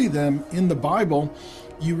study them in the Bible,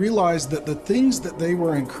 you realize that the things that they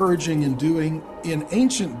were encouraging and doing in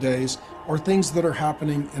ancient days are things that are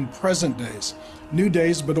happening in present days. New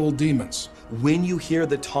days, but old demons. When you hear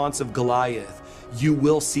the taunts of Goliath, you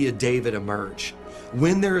will see a David emerge.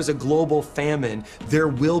 When there is a global famine, there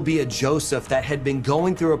will be a Joseph that had been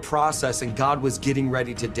going through a process and God was getting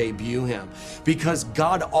ready to debut him. Because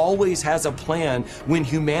God always has a plan when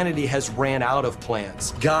humanity has ran out of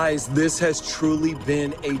plans. Guys, this has truly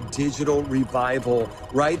been a digital revival.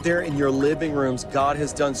 Right there in your living rooms, God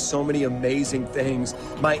has done so many amazing things.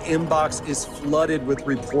 My inbox is flooded with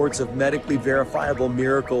reports of medically verifiable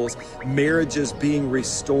miracles, marriages being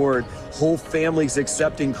restored, whole families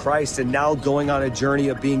accepting Christ and now going on a journey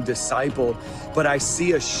of being discipled. But I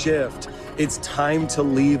see a shift. It's time to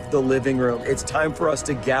leave the living room. It's time for us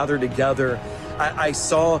to gather together. I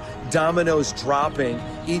saw dominoes dropping.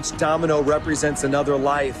 Each domino represents another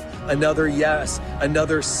life. another yes,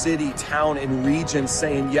 another city, town, and region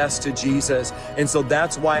saying yes to Jesus. And so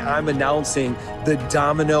that's why I'm announcing the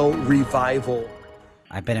Domino Revival.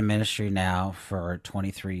 I've been in ministry now for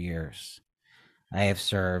 23 years. I have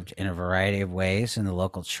served in a variety of ways in the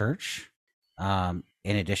local church, in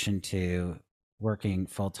addition to working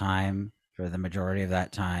full-time for the majority of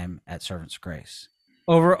that time at Servant's Grace.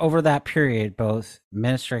 Over that period, both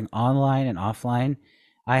ministering online and offline,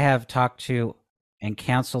 I have talked to and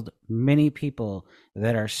counseled many people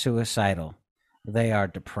that are suicidal. They are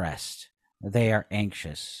depressed. They are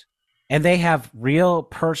anxious. And they have real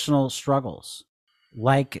personal struggles,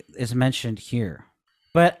 like is mentioned here.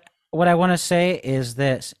 But what I want to say is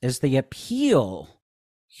this, is the appeal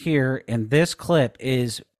here in this clip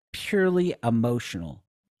is purely emotional.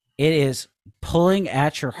 It is pulling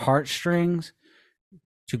at your heartstrings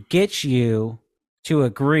to get you to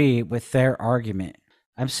agree with their argument.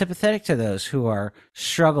 I'm sympathetic to those who are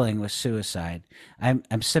struggling with suicide.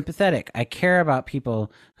 I'm sympathetic. I care about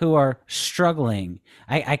people who are struggling.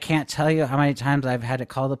 I can't tell you how many times I've had to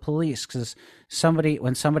call the police because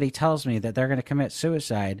when somebody tells me that they're going to commit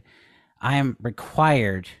suicide, I am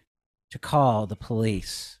required to call the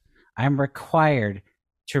police. I'm required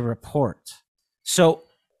to report. So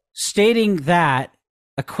stating that,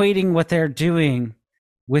 equating what they're doing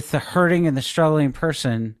with the hurting and the struggling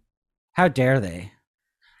person, how dare they?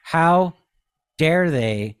 How dare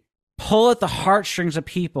they pull at the heartstrings of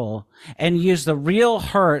people and use the real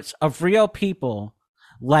hurts of real people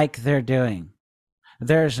like they're doing?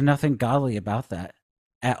 There's nothing godly about that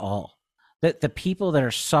at all. That the people that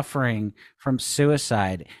are suffering from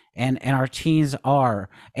suicide, and our teens are,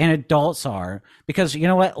 and adults are, because you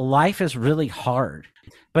know what? Life is really hard.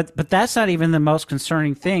 But that's not even the most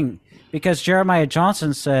concerning thing, because Jeremiah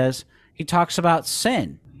Johnson says, he talks about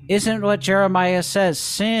sin. Isn't what Jeremiah says?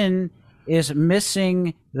 Sin is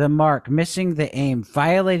missing the mark, missing the aim,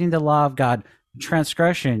 violating the law of God,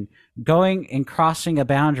 transgression, going and crossing a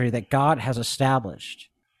boundary that God has established.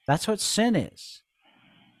 That's what sin is.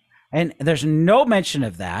 And there's no mention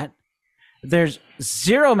of that. There's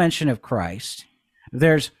zero mention of Christ.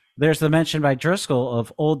 There's the mention by Driscoll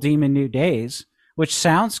of old demon, new days, which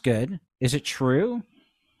sounds good. Is it true?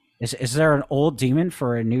 Is there an old demon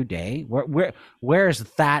for a new day? Where is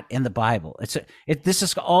that in the Bible? This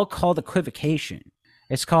is all called equivocation.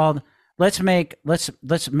 It's called let's make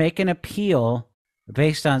an appeal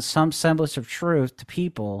based on some semblance of truth to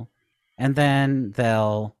people, and then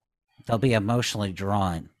they'll be emotionally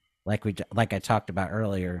drawn, like I talked about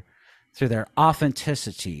earlier, through their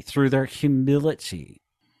authenticity, through their humility.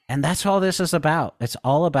 And that's all this is about. It's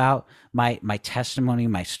all about my testimony,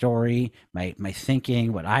 my story, my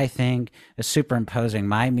thinking, what I think, is superimposing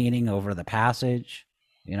my meaning over the passage.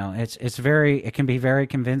 You know, it can be very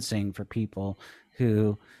convincing for people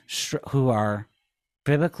who are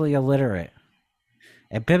biblically illiterate.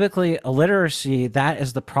 And biblically illiteracy, that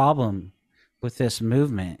is the problem with this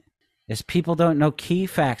movement, is people don't know key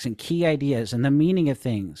facts and key ideas and the meaning of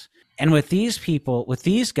things. And with these people, with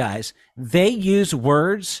these guys, they use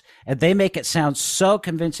words and they make it sound so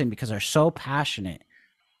convincing because they're so passionate,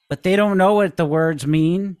 but they don't know what the words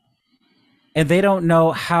mean, and they don't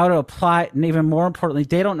know how to apply, and even more importantly,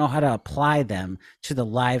 they don't know how to apply them to the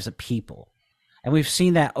lives of people. And we've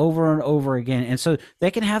seen that over and over again. And so they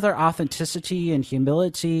can have their authenticity and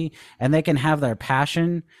humility, and they can have their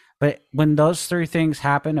passion, but when those three things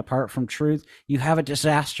happen apart from truth, you have a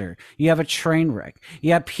disaster. You have a train wreck.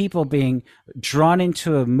 You have people being drawn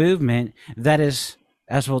into a movement that is,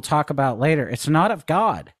 as we'll talk about later, it's not of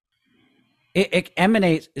God. It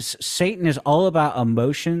emanates, Satan is all about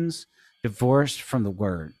emotions divorced from the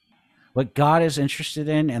word. What God is interested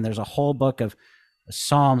in, and there's a whole book of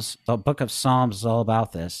Psalms, the book of Psalms is all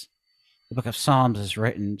about this. The book of Psalms is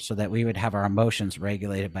written so that we would have our emotions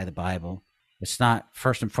regulated by the Bible. It's not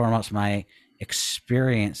first and foremost my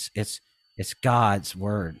experience. It's God's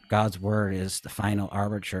word. God's word is the final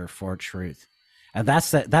arbiter for truth. And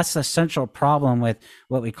that's the central problem with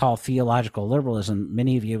what we call theological liberalism.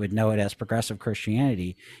 Many of you would know it as progressive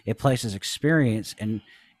Christianity. It places experience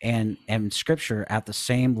and scripture at the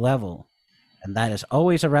same level. And that is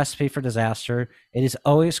always a recipe for disaster. It has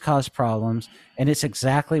always caused problems. And it's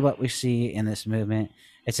exactly what we see in this movement.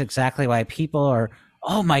 It's exactly why people are,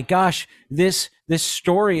 oh my gosh, this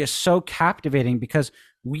story is so captivating, because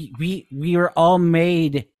we are all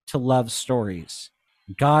made to love stories.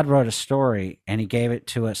 God wrote a story and he gave it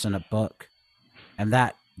to us in a book. And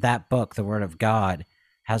that book, the Word of God,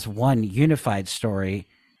 has one unified story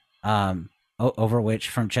over which,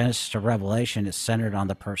 from Genesis to Revelation, is centered on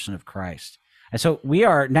the person of Christ. And so we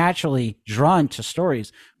are naturally drawn to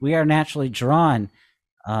stories. We are naturally drawn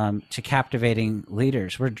to captivating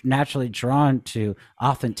leaders. We're naturally drawn to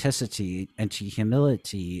authenticity and to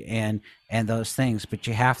humility and those things, but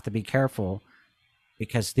you have to be careful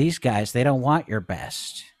because these guys, they don't want your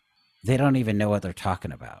best. They don't even know what they're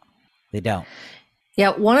talking about. They don't.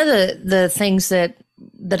 Yeah, one of the things that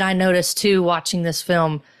I noticed too watching this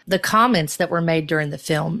film, the comments that were made during the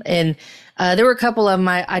film, and there were a couple of them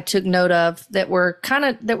I took note of that were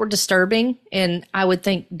disturbing and I would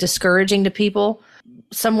think discouraging to people.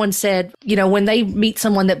 Someone said, when they meet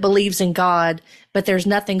someone that believes in God, but there's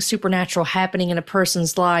nothing supernatural happening in a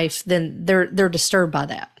person's life, then they're disturbed by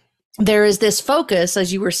that. There is this focus,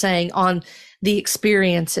 as you were saying, on the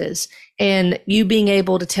experiences and you being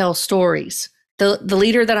able to tell stories. The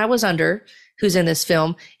leader that I was under, who's in this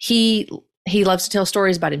film, he loves to tell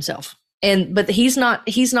stories about himself. But he's not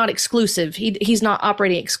exclusive. He's not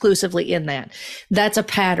operating exclusively in that. That's a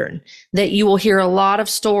pattern that you will hear a lot of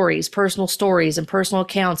stories, personal stories and personal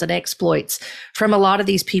accounts and exploits from a lot of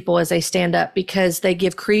these people as they stand up because they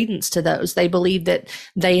give credence to those. They believe that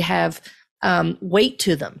they have weight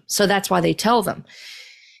to them. So that's why they tell them.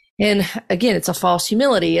 And again, it's a false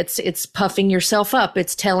humility. It's puffing yourself up.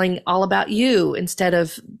 It's telling all about you instead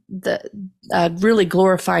of the really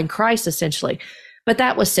glorifying Christ, essentially. But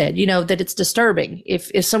that was said, that it's disturbing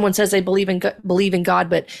if someone says they believe in God,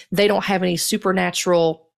 but they don't have any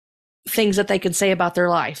supernatural things that they can say about their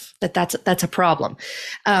life. That's a problem.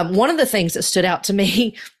 One of the things that stood out to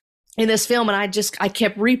me in this film, and I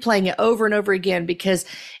kept replaying it over and over again because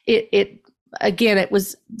it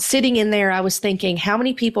was sitting in there. I was thinking, how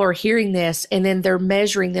many people are hearing this and then they're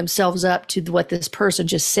measuring themselves up to what this person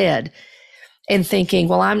just said and thinking,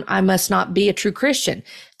 well, I must not be a true Christian.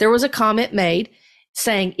 There was a comment made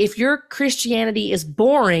saying, if your Christianity is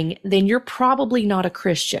boring, then you're probably not a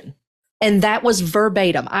Christian. And that was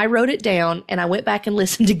verbatim. I wrote it down and I went back and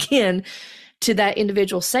listened again to that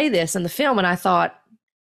individual say this in the film. And I thought,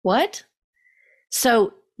 what?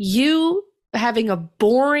 So you having a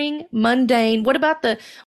boring, mundane, what about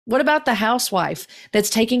the housewife that's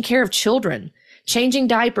taking care of children, changing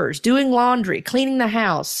diapers, doing laundry, cleaning the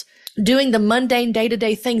house, doing the mundane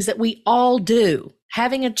day-to-day things that we all do,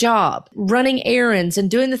 having a job, running errands and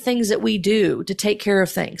doing the things that we do to take care of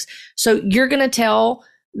things. So you're going to tell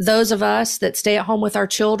those of us that stay at home with our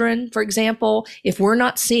children, for example, if we're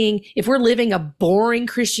living a boring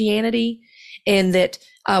Christianity and that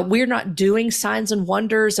we're not doing signs and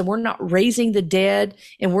wonders and we're not raising the dead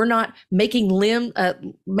and we're not making a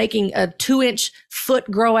 2-inch foot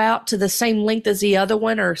grow out to the same length as the other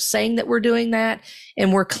one, or saying that we're doing that,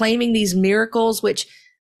 and we're claiming these miracles, which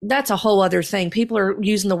that's a whole other thing. People are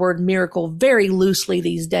using the word miracle very loosely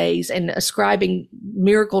these days and ascribing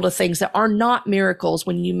miracle to things that are not miracles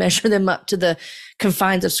when you measure them up to the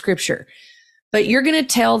confines of Scripture. But you're going to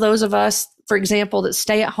tell those of us, for example, that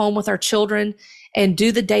stay at home with our children and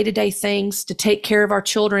do the day-to-day things to take care of our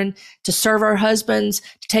children, to serve our husbands,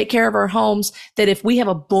 to take care of our homes, that if we have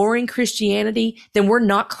a boring Christianity, then we're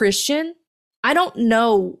not Christian? I don't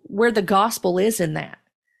know where the gospel is in that.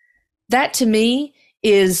 That to me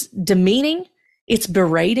is demeaning, it's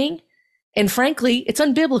berating, and frankly, it's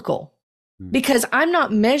unbiblical. Because I'm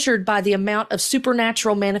not measured by the amount of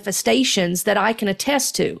supernatural manifestations that I can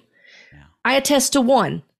attest to. Yeah. I attest to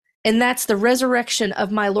one, and that's the resurrection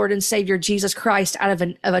of my Lord and Savior, Jesus Christ, out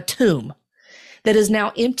of a tomb that is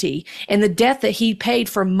now empty, and the death that he paid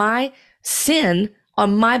for my sin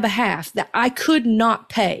on my behalf that I could not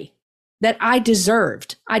pay, that I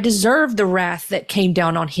deserved. I deserved the wrath that came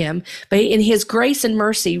down on him, but in his grace and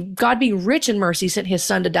mercy, God being rich in mercy, sent his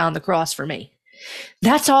son to die on the cross for me.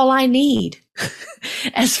 That's all I need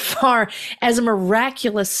as far as a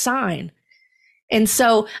miraculous sign. And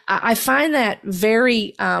so I find that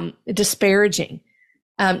very disparaging,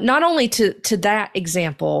 not only to that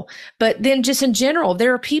example, but then just in general.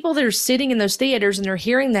 There are people that are sitting in those theaters and they're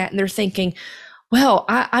hearing that and they're thinking, well,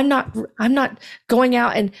 I'm not going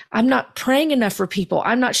out and I'm not praying enough for people.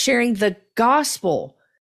 I'm not sharing the gospel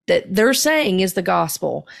that they're saying is the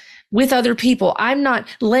gospel with other people. I'm not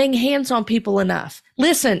laying hands on people enough.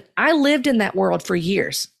 Listen, I lived in that world for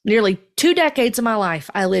years, nearly 2 decades of my life.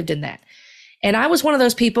 I lived in that. And I was one of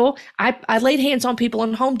those people. I laid hands on people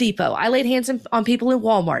in Home Depot. I laid hands on people in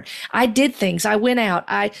Walmart. I did things. I went out.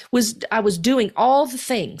 I was doing all the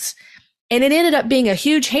things. And it ended up being a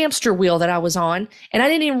huge hamster wheel that I was on. And I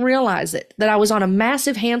didn't even realize it, that I was on a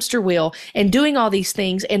massive hamster wheel and doing all these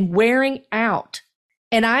things and wearing out.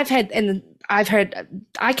 And I can't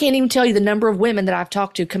even tell you the number of women that I've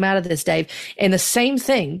talked to come out of this, Dave, and the same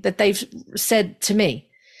thing that they've said to me.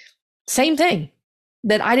 Same thing.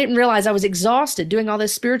 that I didn't realize I was exhausted doing all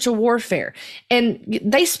this spiritual warfare. And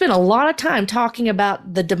they spent a lot of time talking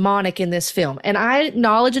about the demonic in this film. And I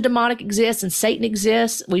acknowledge a demonic exists and Satan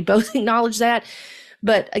exists. We both acknowledge that.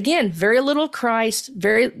 But again, very little Christ,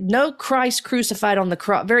 no Christ crucified on the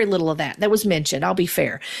cross, very little of that. That was mentioned. I'll be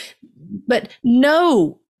fair. But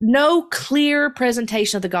no clear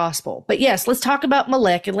presentation of the gospel. But yes, let's talk about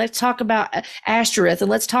Molech, and let's talk about Ashtoreth, and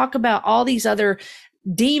let's talk about all these other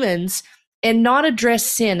demons, and not address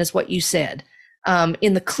sin, is what you said,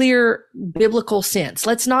 in the clear biblical sense.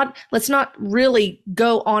 Let's not really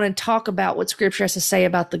go on and talk about what Scripture has to say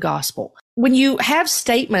about the gospel. When you have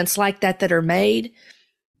statements like that are made,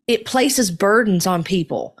 it places burdens on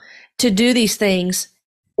people to do these things,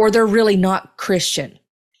 or they're really not Christian.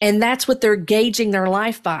 And that's what they're gauging their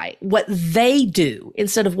life by, what they do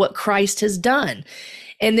instead of what Christ has done.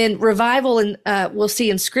 And then revival, and we'll see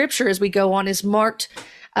in Scripture as we go on, is marked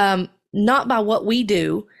not by what we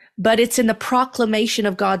do, but it's in the proclamation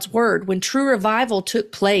of God's word. When true revival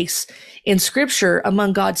took place in Scripture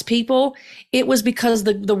among God's people, it was because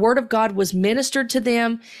the word of God was ministered to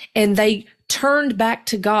them, and they turned back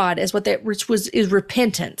to God as which is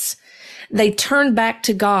repentance. They turned back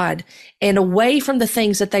to God and away from the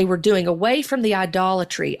things that they were doing, away from the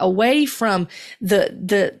idolatry, away from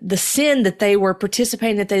the sin that they were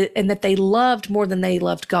participating in, that they loved more than they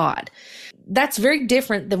loved God. That's very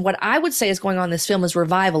different than what I would say is going on in this film is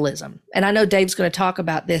revivalism. And I know Dave's going to talk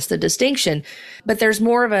about this, the distinction, but there's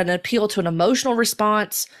more of an appeal to an emotional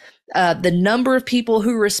response, the number of people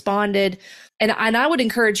who responded. And I would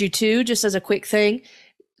encourage you too, just as a quick thing,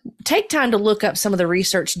 take time to look up some of the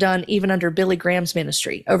research done even under Billy Graham's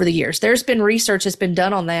ministry over the years. There's been research that's been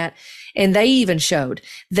done on that. And they even showed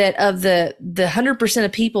that of the 100%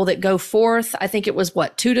 of people that go forth, I think it was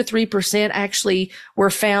 2 to 3% actually were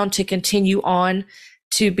found to continue on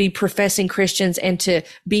to be professing Christians and to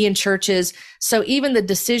be in churches. So even the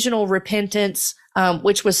decisional repentance,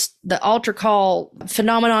 which was the altar call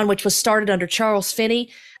phenomenon, which was started under Charles Finney,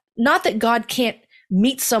 not that God can't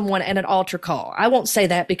meet someone at an altar call. I won't say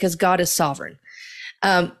that because God is sovereign.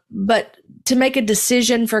 But to make a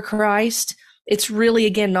decision for Christ, it's really,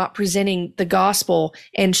 again, not presenting the gospel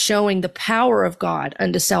and showing the power of God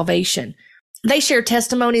unto salvation. They share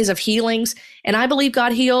testimonies of healings, and I believe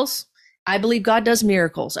God heals. I believe God does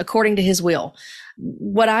miracles according to his will.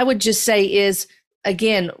 What I would just say is,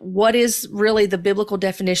 again, what is really the biblical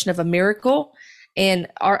definition of a miracle? And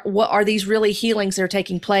are these really healings that are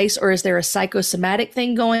taking place, or is there a psychosomatic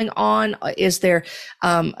thing going on? Is there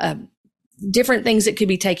different things that could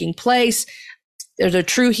be taking place? There's the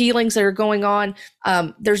true healings that are going on.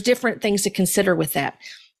 There's different things to consider with that.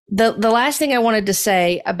 The last thing I wanted to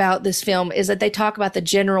say about this film is that they talk about the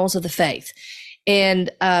generals of the faith.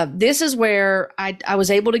 And this is where I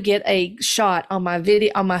was able to get a shot on my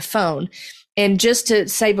video, on my phone. And just to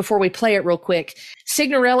say before we play it real quick,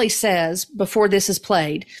 Signorelli says before this is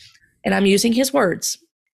played, and I'm using his words,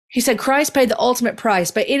 he said, Christ paid the ultimate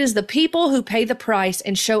price, but it is the people who pay the price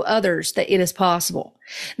and show others that it is possible.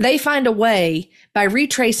 They find a way by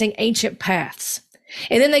retracing ancient paths.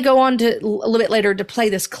 And then they go on to a little bit later to play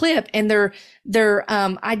this clip, and they're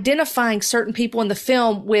identifying certain people in the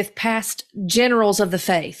film with past generals of the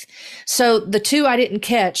faith. So the two I didn't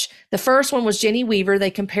catch, the first one was Jenny Weaver. They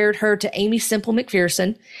compared her to Amy Semple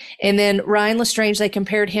McPherson. And then Ryan Lestrange, they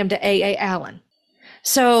compared him to A.A. Allen.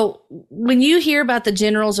 So when you hear about the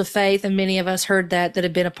generals of faith, and many of us heard that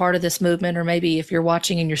have been a part of this movement, or maybe if you're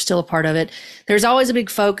watching and you're still a part of it, there's always a big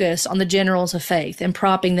focus on the generals of faith and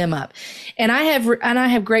propping them up. And I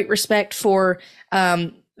have great respect for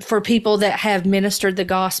people that have ministered the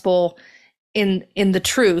gospel in the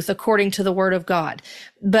truth according to the word of God.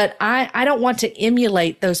 But I don't want to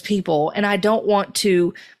emulate those people, and I don't want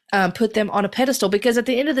to put them on a pedestal, because at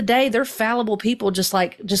the end of the day, they're fallible people just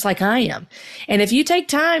like I am. And if you take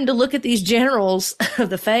time to look at these generals of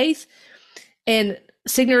the faith, and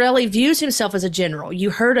Signorelli views himself as a general. You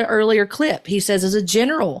heard an earlier clip. He says as a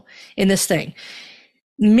general in this thing.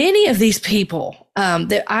 Many of these people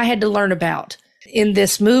that I had to learn about in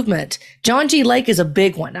this movement, John G. Lake is a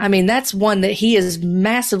big one. I mean, that's one that he is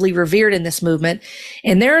massively revered in this movement.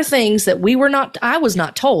 And there are things that I was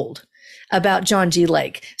not told about John G.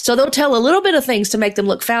 Lake. So they'll tell a little bit of things to make them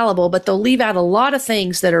look fallible, but they'll leave out a lot of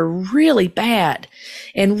things that are really bad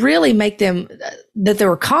and really make them, that they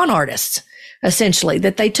were con artists, essentially,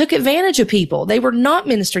 that they took advantage of people. They were not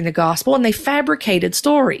ministering the gospel, and they fabricated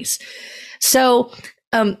stories. So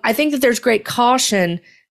I think that there's great caution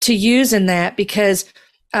to use in that, because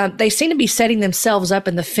they seem to be setting themselves up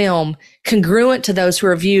in the film congruent to those who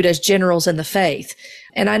are viewed as generals in the faith.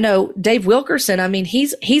 And I know Dave Wilkerson, I mean,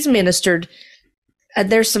 he's ministered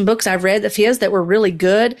There's some books I've read of his that were really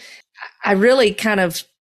good. I really kind of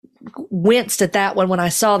winced at that one when I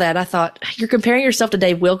saw that. I thought, you're comparing yourself to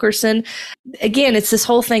Dave Wilkerson. Again, it's this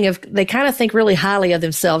whole thing of they kind of think really highly of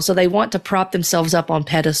themselves, so they want to prop themselves up on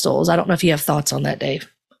pedestals. I don't know if you have thoughts on that,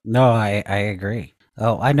 Dave. No, I agree.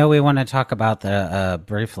 Oh, I know we want to talk about the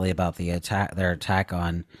briefly about their attack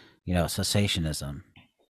on, cessationism.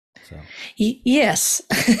 So. Yes.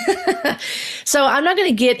 So I'm not going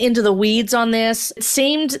to get into the weeds on this. It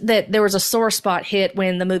seemed that there was a sore spot hit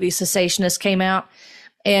when the movie Cessationist came out,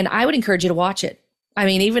 and I would encourage you to watch it. I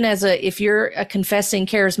mean, even if you're a professing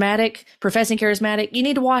charismatic, you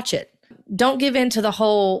need to watch it. Don't give in to the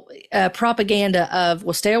whole propaganda of,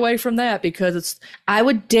 well, stay away from that because I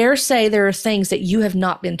would dare say there are things that you have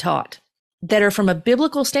not been taught that are from a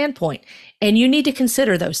biblical standpoint, and you need to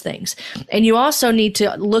consider those things. And you also need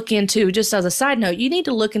to look into, just as a side note, you need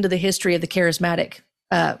to look into the history of the charismatic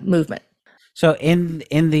movement. So in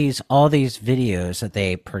all these videos that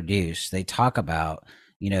they produce, they talk about,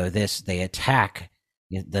 they attack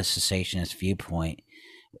the cessationist viewpoint,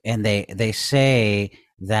 and they say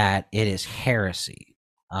that it is heresy.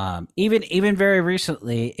 Even very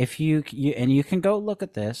recently, if you can go look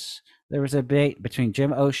at this, there was a debate between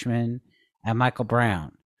Jim Oshman and Michael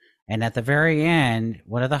Brown. And at the very end,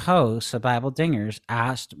 one of the hosts of Bible Dingers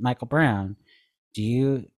asked Michael Brown, do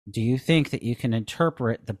you think that you can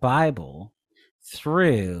interpret the Bible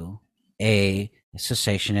through a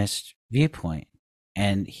cessationist viewpoint?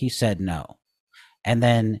 And he said no. And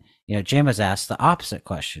then, Jim was asked the opposite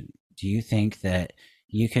question. Do you think that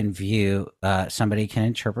you can somebody can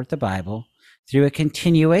interpret the Bible through a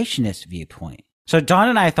continuationist viewpoint? So Don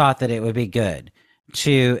and I thought that it would be good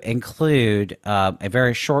to include a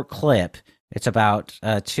very short clip. It's about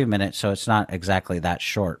 2 minutes, so it's not exactly that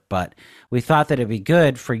short, but we thought that it'd be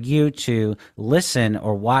good for you to listen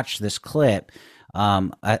or watch this clip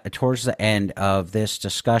towards the end of this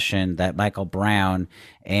discussion that Michael Brown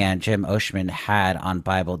and Jim Oshman had on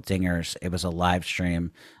Bible Dingers. It was a live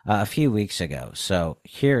stream a few weeks ago. So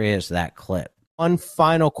here is that clip. One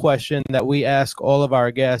final question that we ask all of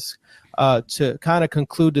our guests to kind of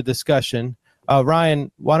conclude the discussion.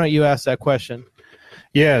 Ryan, why don't you ask that question?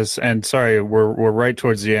 Yes, and sorry, we're right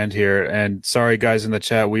towards the end here, and sorry guys in the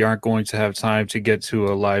chat, we aren't going to have time to get to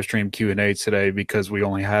a live stream Q&A today because we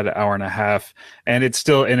only had an hour and a half, and it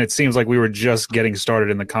seems like we were just getting started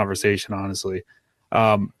in the conversation, honestly.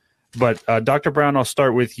 But Dr. Brown, I'll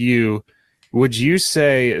start with you. Would you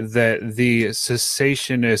say that the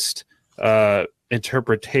cessationist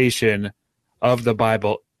interpretation of the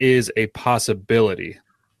Bible is a possibility?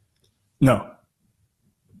 No.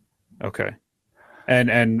 Okay.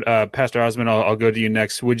 And Pastor Osmond, I'll go to you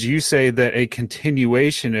next. Would you say that a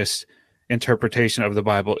continuationist interpretation of the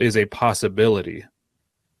Bible is a possibility?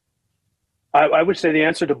 I would say the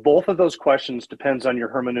answer to both of those questions depends on your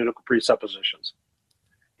hermeneutical presuppositions.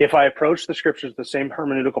 If I approach the scriptures with the same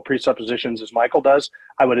hermeneutical presuppositions as Michael does,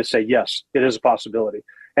 I would say yes, it is a possibility.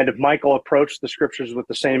 And if Michael approached the scriptures with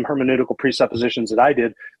the same hermeneutical presuppositions that I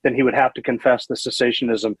did, then he would have to confess that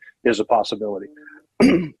cessationism is a possibility.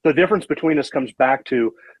 The difference between us comes back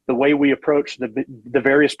to the way we approach the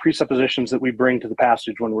various presuppositions that we bring to the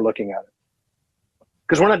passage when we're looking at it.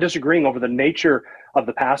 Because we're not disagreeing over the nature of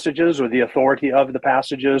the passages or the authority of the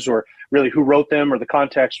passages or really who wrote them or the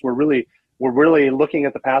context. We're really looking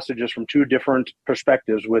at the passages from two different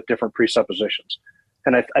perspectives with different presuppositions.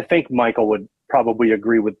 And I think Michael would probably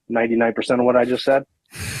agree with 99% of what I just said.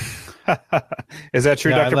 Is that true,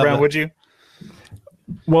 Dr. Brown? Would you?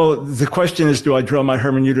 Well, the question is, do I draw my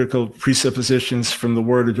hermeneutical presuppositions from the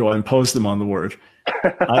word or do I impose them on the word?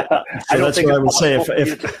 That's what I would say.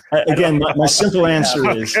 Again, my simple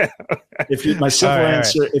answer is, if you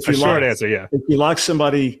lock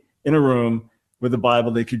somebody in a room with the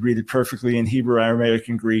Bible, they could read it perfectly in Hebrew, Aramaic,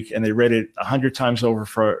 and Greek, and they read it 100 times over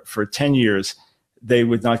for 10 years, they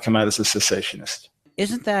would not come out as a cessationist.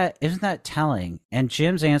 Isn't that telling? And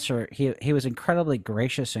Jim's answer, he was incredibly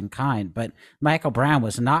gracious and kind, but Michael Brown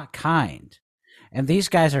was not kind. And these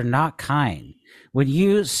guys are not kind. When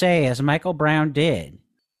you say, as Michael Brown did,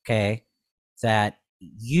 okay, that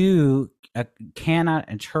you cannot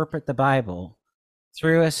interpret the Bible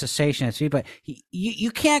through a cessationist view, but you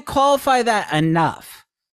can't qualify that enough.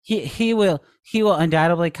 He will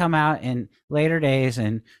undoubtedly come out in later days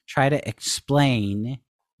and try to explain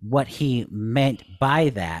what he meant by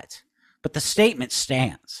that, but the statement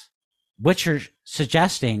stands. What you're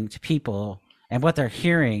suggesting to people and what they're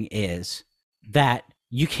hearing is that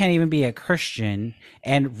you can't even be a Christian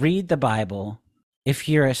and read the Bible if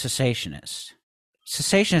you're a cessationist.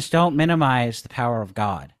 Cessationists don't minimize the power of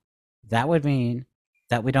God. That would mean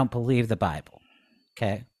that we don't believe the Bible.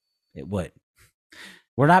 Okay, it would.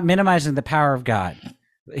 We're not minimizing the power of God.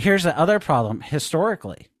 Here's the other problem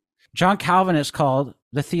historically. John Calvin is called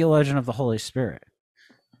the theologian of the Holy Spirit.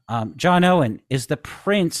 John Owen is the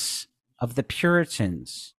prince of the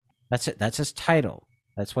Puritans. That's it. That's his title.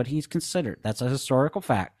 That's what he's considered. That's a historical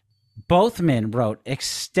fact. Both men wrote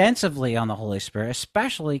extensively on the Holy Spirit,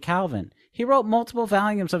 especially Calvin. He wrote multiple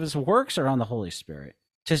volumes of his works are on the Holy Spirit.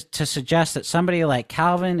 To suggest that somebody like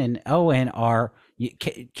Calvin and Owen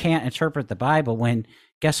can't interpret the Bible, when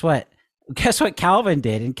guess what Calvin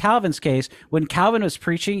did in Calvin's case, when Calvin was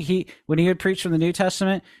preaching, when he would preach from the New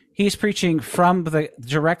Testament, he's preaching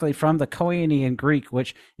directly from the Koine Greek,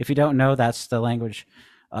 which, if you don't know, that's the language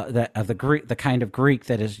of the Greek, the kind of Greek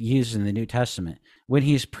that is used in the New Testament. When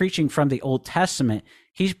he's preaching from the Old Testament,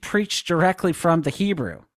 he's preached directly from the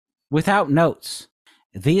Hebrew without notes.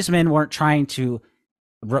 These men weren't trying to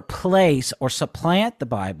replace or supplant the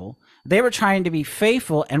Bible. They were trying to be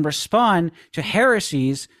faithful and respond to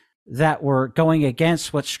heresies that were going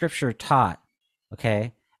against what Scripture taught.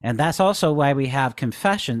 Okay, and that's also why we have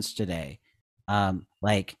confessions today,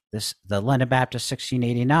 like the London Baptist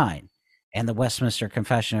 1689 and the Westminster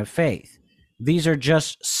Confession of Faith. These are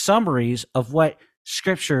just summaries of what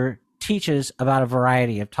Scripture teaches about a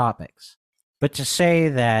variety of topics. But to say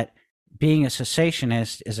that being a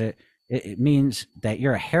cessationist it means that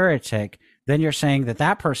you're a heretic, then you're saying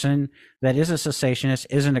that person that is a cessationist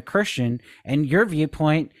isn't a Christian, and your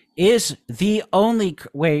viewpoint is the only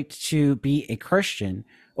way to be a Christian.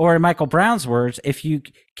 Or in Michael Brown's words, if you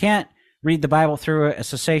can't read the Bible through a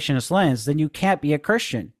cessationist lens, then you can't be a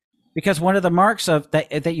Christian. Because one of the marks of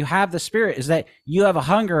that you have the Spirit is that you have a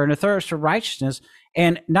hunger and a thirst for righteousness.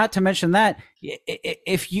 And not to mention that,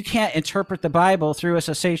 if you can't interpret the Bible through a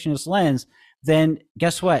cessationist lens, then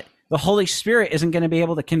guess what? The Holy Spirit isn't going to be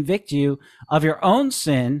able to convict you of your own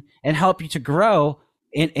sin and help you to grow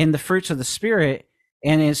in the fruits of the Spirit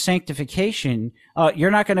and in sanctification.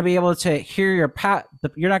 You're not going to be able to hear you're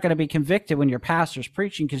not going to be convicted when your pastor's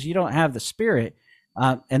preaching because you don't have the Spirit.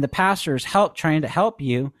 And the pastor is trying to help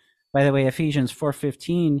you. By the way, Ephesians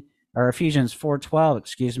 4:15 or Ephesians 4:12,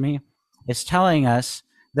 excuse me, is telling us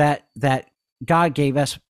that God gave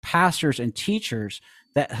us pastors and teachers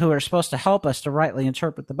who are supposed to help us to rightly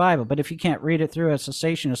interpret the Bible. But if you can't read it through a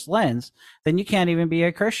cessationist lens, then you can't even be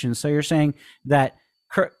a Christian. So you're saying that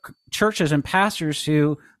churches and pastors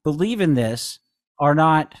who believe in this are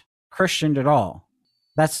not Christian at all.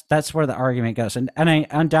 That's where the argument goes. And I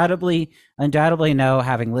undoubtedly know,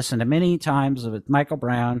 having listened to many times with Michael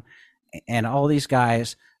Brown and all these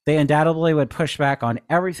guys, they undoubtedly would push back on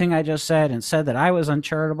everything I just said and said that I was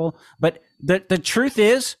uncharitable. But the truth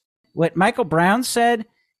is, what Michael Brown said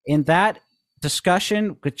in that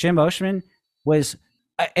discussion with Jim Oshman was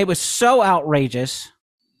so outrageous.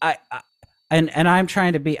 I'm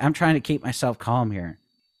trying to keep myself calm here,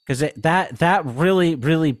 because that really,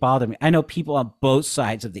 really bothered me. I know people on both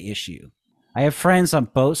sides of the issue. I have friends on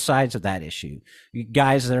both sides of that issue.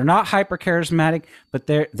 Guys that are not hyper charismatic, but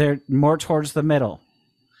they're more towards the middle.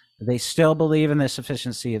 They still believe in the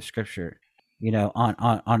sufficiency of Scripture,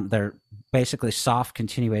 on their basically soft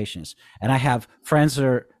continuations. And I have friends that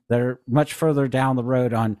are much further down the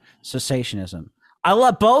road on cessationism. I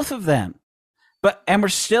love both of them, and we're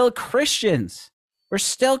still Christians. We're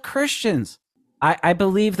still Christians. I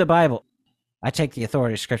believe the Bible. I take the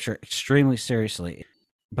authority of Scripture extremely seriously.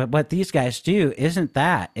 But what these guys do isn't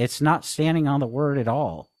that. It's not standing on the Word at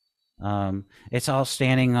all. It's all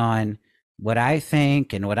standing on what I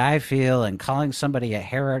think and what I feel, and calling somebody a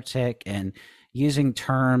heretic and using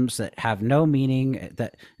terms that have no meaning,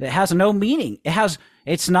 that has no meaning.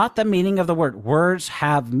 It's not the meaning of the word. Words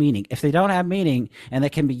have meaning. If they don't have meaning and they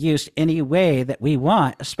can be used any way that we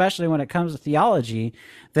want, especially when it comes to theology,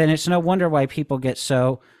 then it's no wonder why people get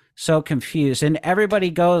so confused. And everybody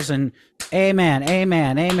goes and amen,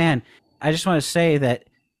 amen, amen. I just want to say that,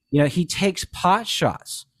 he takes pot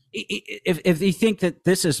shots. If you think that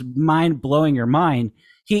this is mind blowing your mind,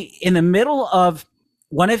 he, in the middle of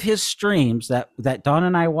one of his streams that Don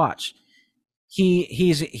and I watched,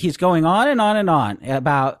 he's going on and on and on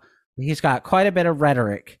about, he's got quite a bit of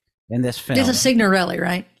rhetoric in this film. This is Signorelli,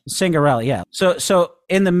 right? Signorelli, yeah. So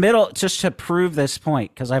in the middle, just to prove this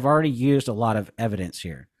point, because I've already used a lot of evidence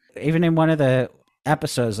here, even in one of the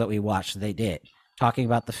episodes that we watched, they did talking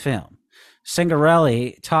about the film.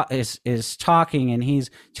 Signorelli is talking, and he's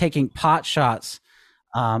taking pot shots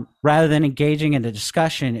rather than engaging in a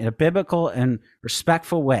discussion in a biblical and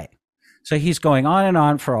respectful way. So he's going on and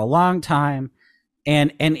on for a long time,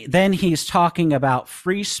 and then he's talking about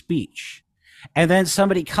free speech, and then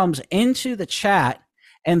somebody comes into the chat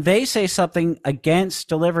and they say something against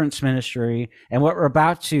deliverance ministry, and what we're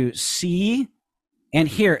about to see and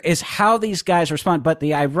hear is how these guys respond. But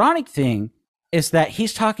the ironic thing is that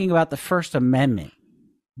he's talking about the First Amendment,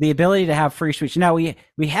 the ability to have free speech. Now, we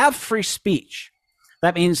have free speech.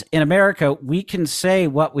 That means in America, we can say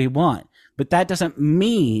what we want, but that doesn't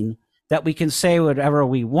mean that we can say whatever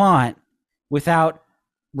we want without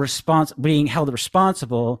being held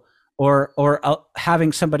responsible or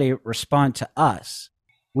having somebody respond to us.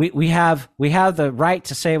 We have the right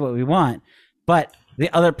to say what we want, but the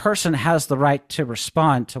other person has the right to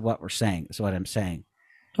respond to what we're saying, is what I'm saying.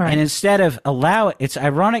 Right. And instead of it's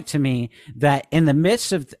ironic to me that in the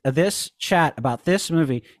midst of this chat about this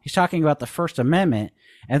movie, he's talking about the First Amendment,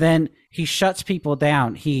 and then he shuts people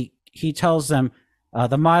down. He tells them,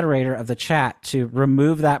 the moderator of the chat, to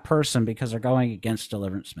remove that person because they're going against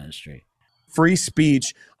deliverance ministry. Free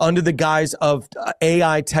speech under the guise of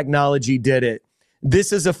AI technology did it.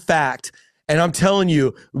 This is a fact. And I'm telling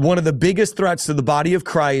you, one of the biggest threats to the body of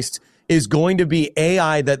Christ is going to be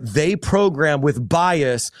AI that they program with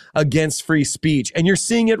bias against free speech. And you're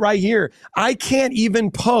seeing it right here. I can't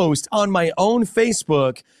even post on my own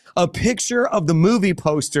Facebook a picture of the movie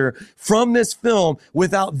poster from this film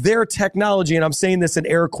without their technology. And I'm saying this in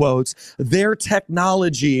air quotes, their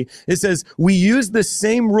technology. It says, we use the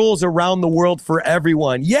same rules around the world for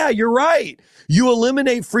everyone. Yeah, you're right. You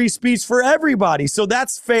eliminate free speech for everybody. So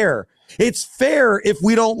that's fair. It's fair if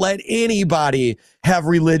we don't let anybody have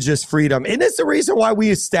religious freedom. And it's the reason why we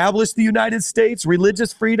established the United States,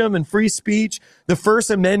 religious freedom and free speech, the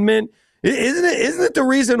First Amendment. Isn't it the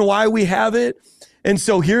reason why we have it? And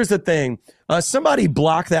so here's the thing. Somebody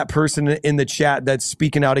block that person in the chat that's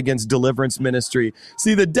speaking out against deliverance ministry.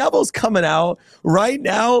 See, the devil's coming out right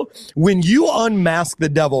now. When you unmask the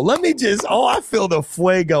devil, I feel the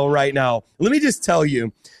fuego right now. Let me just tell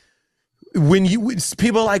you. When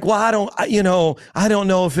people are like, well, I don't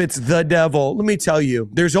know if it's the devil. Let me tell you,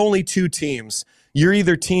 there's only two teams. You're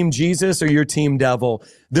either team Jesus or you're team devil.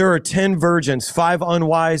 There are 10 virgins, 5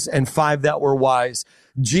 unwise and 5 that were wise.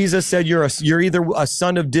 Jesus said you're either a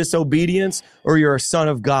son of disobedience or you're a son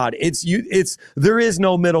of God. There is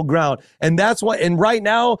no middle ground. And that's why, and right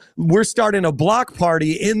now we're starting a block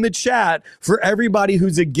party in the chat for everybody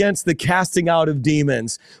who's against the casting out of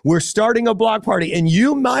demons. We're starting a block party, and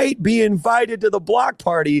you might be invited to the block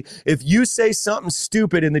party if you say something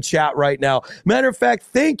stupid in the chat right now. Matter of fact,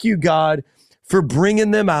 thank you, God, for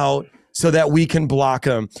bringing them out so that we can block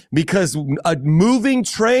them. Because a moving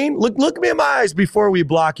train, look me in my eyes before we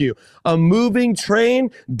block you. A moving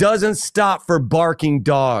train doesn't stop for barking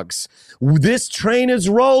dogs. This train is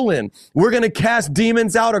rolling. We're going to cast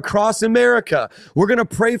demons out across America. We're going to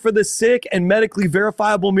pray for the sick, and medically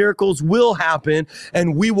verifiable miracles will happen.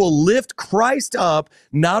 And we will lift Christ up,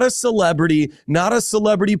 not a celebrity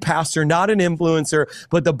pastor, not an influencer.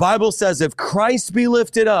 But the Bible says if Christ be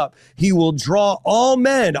lifted up, he will draw all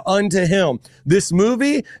men unto him. This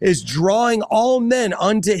movie is drawing all men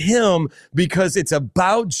unto him because it's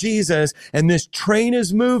about Jesus, and this train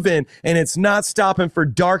is moving, and it's not stopping for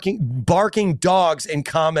barking dogs in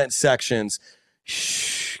comment sections.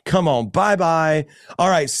 Shh, come on, bye-bye. All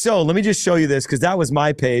right, so let me just show you this because that was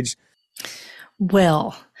my page.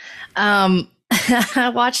 Well,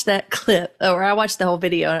 I watched that clip, or I watched the whole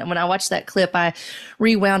video, and when I watched that clip, I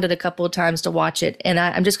rewound it a couple of times to watch it, and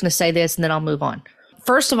I'm just going to say this, and then I'll move on.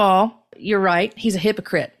 First of all, you're right. He's a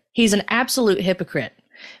hypocrite. He's an absolute hypocrite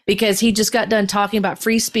because he just got done talking about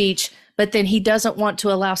free speech, but then he doesn't want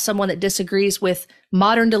to allow someone that disagrees with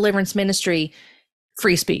modern deliverance ministry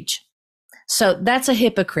free speech. So that's a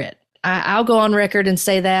hypocrite. I'll go on record and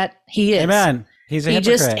say that he is. Amen. He's a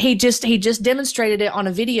hypocrite. He just demonstrated it on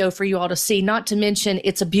a video for you all to see, not to mention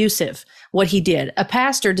it's abusive what he did. A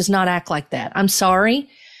pastor does not act like that. I'm sorry.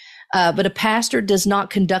 But a pastor does not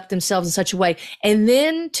conduct themselves in such a way. And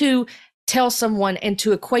then to tell someone and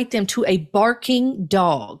to equate them to a barking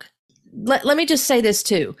dog. Let me just say this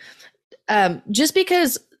too. Just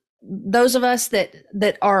because those of us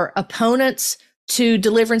that are opponents to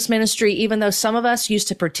deliverance ministry, even though some of us used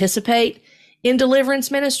to participate in deliverance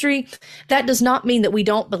ministry, that does not mean that we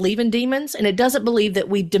don't believe in demons, and it doesn't believe that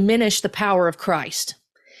we diminish the power of Christ.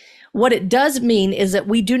 What it does mean is that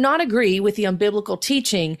we do not agree with the unbiblical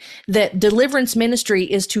teaching that deliverance ministry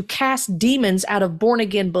is to cast demons out of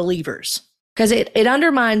born-again believers, because it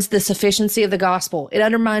undermines the sufficiency of the gospel. It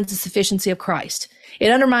undermines the sufficiency of Christ.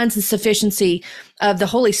 It undermines the sufficiency of the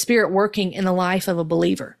Holy Spirit working in the life of a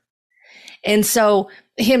believer. And so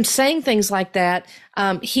him saying things like that,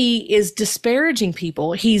 he is disparaging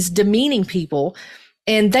people. He's demeaning people,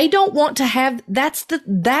 and they don't want to have,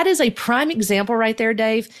 that is a prime example right there,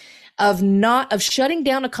 Dave, of shutting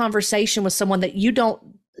down a conversation with someone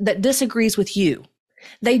that disagrees with you.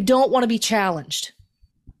 They don't want to be challenged.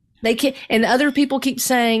 They can't, and other people keep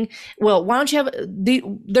saying, well, why don't you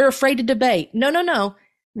they're afraid to debate. No.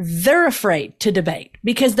 They're afraid to debate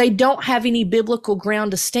because they don't have any biblical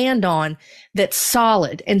ground to stand on that's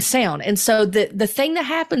solid and sound. And so the thing that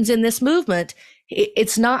happens in this movement,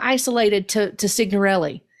 it's not isolated to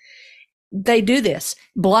Signorelli. They do this.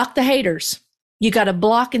 Block the haters. You got to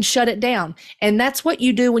block and shut it down. And that's what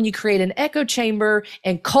you do when you create an echo chamber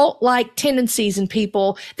and cult-like tendencies in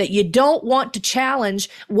people that you don't want to challenge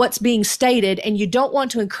what's being stated and you don't want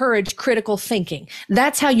to encourage critical thinking.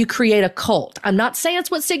 That's how you create a cult. I'm not saying it's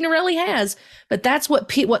what Signorelli has, but that's what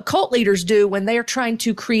cult leaders do when they're trying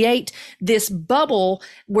to create this bubble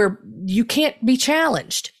where you can't be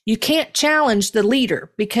challenged. You can't challenge the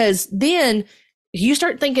leader because then you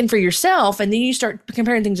start thinking for yourself and then you start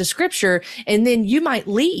comparing things to scripture and then you might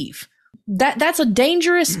leave. That's a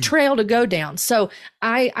dangerous trail to go down. So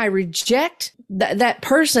I reject that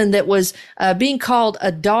person that was being called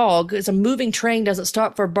a dog. It's a moving train doesn't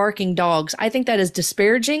stop for barking dogs. I think that is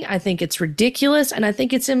disparaging. I think it's ridiculous and I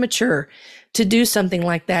think it's immature to do something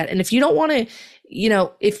like that. And if you don't want to,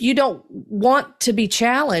 if you don't want to be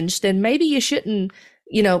challenged, then maybe you shouldn't,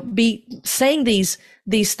 be saying these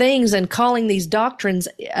things and calling these doctrines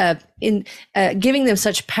giving them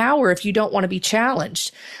such power if you don't want to be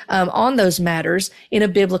challenged on those matters in a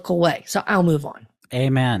biblical way. So I'll move on.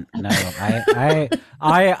 Amen. No, I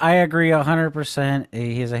agree 100%.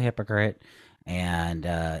 He's a hypocrite. And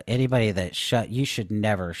anybody that you should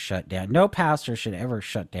never shut down. No pastor should ever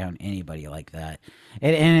shut down anybody like that.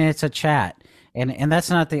 And it's a chat. And that's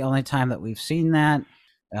not the only time that we've seen that.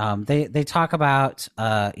 They talk about,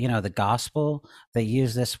 the gospel. They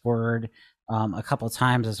use this word a couple of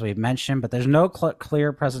times, as we've mentioned, but there's no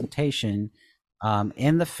clear presentation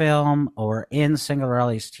in the film or in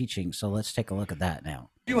Signorelli's teaching. So let's take a look at that now.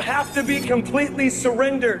 You have to be completely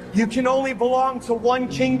surrendered. You can only belong to one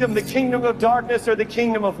kingdom, the kingdom of darkness or the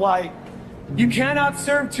kingdom of light. You cannot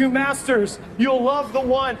serve two masters. You'll love the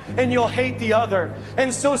one and you'll hate the other.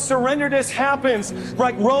 And so surrenderedness happens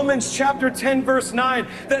like Romans chapter 10 verse 9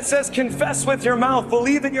 that says, confess with your mouth,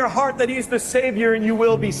 believe in your heart that he's the Savior and you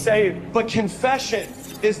will be saved. But confession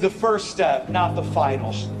is the first step, not the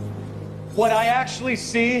final. What I actually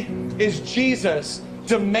see is Jesus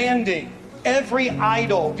demanding every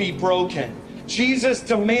idol be broken. Jesus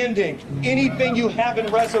demanding anything you have in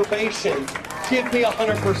reservation, give me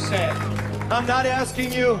 100%. I'm not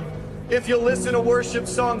asking you if you listen to worship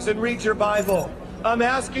songs and read your Bible. I'm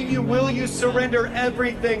asking you, will you surrender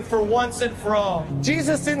everything for once and for all?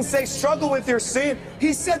 Jesus didn't say struggle with your sin.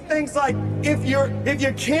 He said things like, if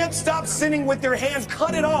you can't stop sinning with your hands,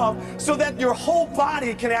 cut it off so that your whole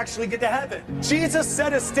body can actually get to heaven. Jesus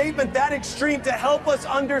said a statement that extreme to help us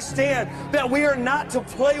understand that we are not to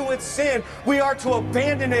play with sin. We are to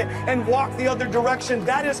abandon it and walk the other direction.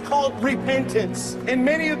 That is called repentance. And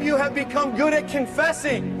many of you have become good at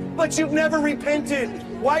confessing, but you've never repented.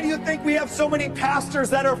 Why do you think we have so many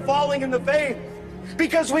pastors that are falling in the faith?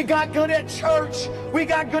 Because we got good at church, we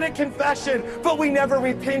got good at confession, but we never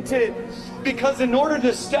repented. Because in order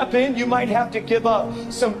to step in, you might have to give up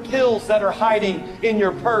some pills that are hiding in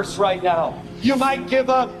your purse right now. You might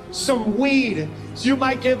give up some weed. You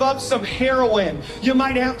might give up some heroin. You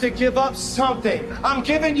might have to give up something. I'm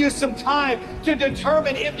giving you some time to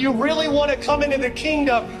determine if you really want to come into the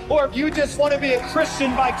kingdom or if you just want to be a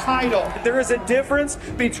Christian by title. There is a difference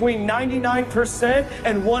between 99%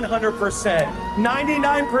 and 100%.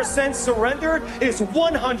 99% surrendered is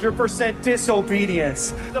 100%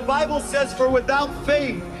 disobedience. The Bible says, for without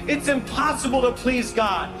faith, it's impossible to please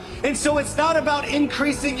God. And so it's not about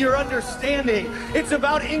increasing your understanding. It's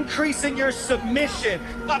about increasing your submission.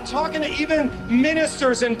 I'm talking to even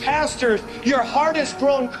ministers and pastors. Your heart has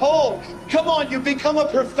grown cold. Come on, you've become a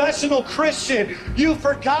professional Christian. You've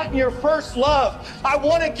forgotten your first love. I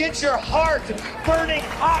want to get your heart burning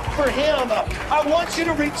hot for Him. I want you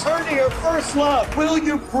to return to your first love. Will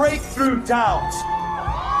you break through doubt?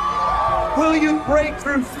 Will you break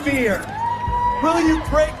through fear? Will you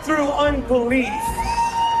break through unbelief?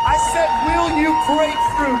 I said, will you break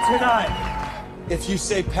through tonight? If you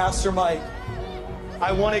say, Pastor Mike,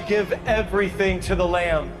 I want to give everything to the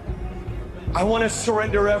Lamb. I want to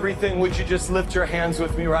surrender everything. Would you just lift your hands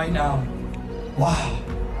with me right now? Wow.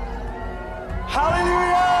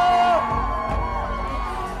 Hallelujah!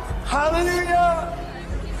 Hallelujah!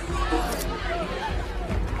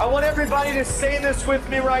 I want everybody to say this with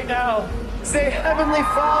me right now. Say, Heavenly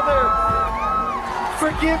Father,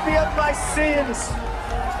 forgive me of my sins.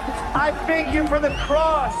 I thank you for the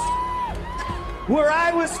cross. where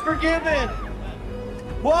I was forgiven.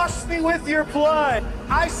 Wash me with your blood.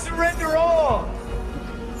 I surrender all.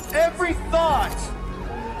 Every thought,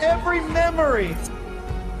 every memory,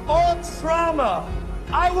 all trauma.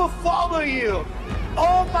 I will follow you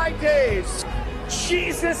all my days.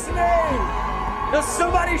 Jesus' name. Now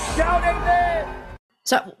somebody shout amen.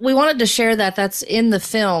 So we wanted to share that. That's in the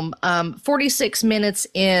film. 46 minutes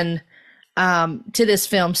in to this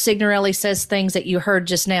film, Signorelli says things that you heard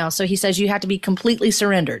just now. So he says you have to be completely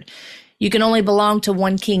surrendered. You can only belong to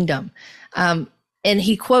one kingdom. And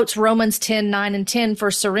he quotes Romans 10:9 and 10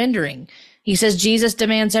 for surrendering. He says Jesus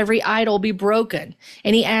demands every idol be broken.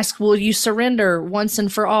 And he asks, will you surrender once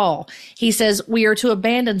and for all? He says we are to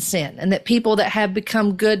abandon sin, and that people that have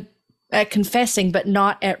become good at confessing but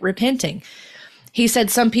not at repenting. He said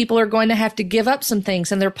some people are going to have to give up some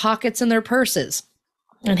things in their pockets and their purses.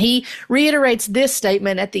 And he reiterates this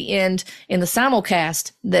statement at the end in the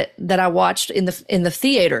simulcast that I watched in the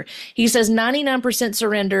theater. He says 99%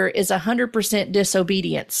 surrender is 100%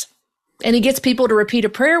 disobedience. And he gets people to repeat a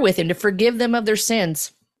prayer with him to forgive them of their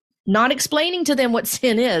sins, not explaining to them what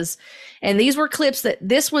sin is. And these were clips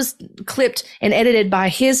this was clipped and edited by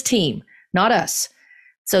his team, not us.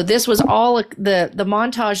 So this was all the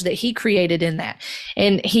montage that he created in that.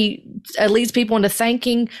 And he leads people into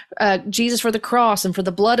thanking Jesus for the cross and for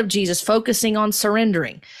the blood of Jesus, focusing on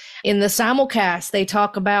surrendering. In the simulcast, they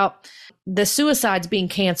talk about the suicides being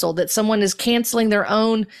canceled, that someone is canceling their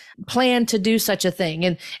own plan to do such a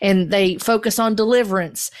thing. And they focus on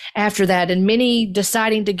deliverance after that, and many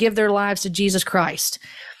deciding to give their lives to Jesus Christ.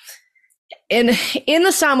 And in the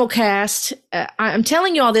simulcast, I'm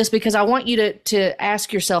telling you all this because I want you to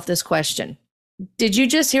ask yourself this question. Did you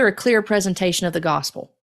just hear a clear presentation of the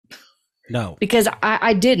gospel? No. Because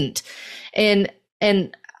I didn't. And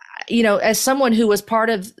you know, as someone who was part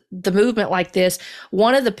of the movement like this,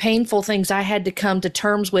 one of the painful things I had to come to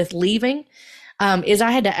terms with leaving is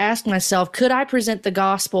I had to ask myself, could I present the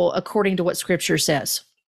gospel according to what Scripture says?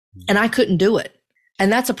 And I couldn't do it.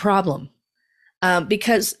 And that's a problem.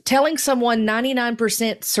 Because telling someone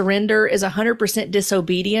 99% surrender is 100%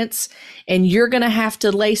 disobedience, and you're going to have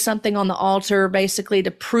to lay something on the altar basically to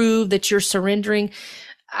prove that you're surrendering.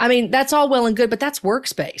 I mean, that's all well and good, but that's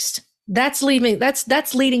works-based. That's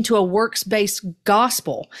leading to a works-based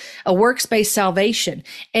gospel, a works-based salvation.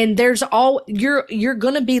 And you're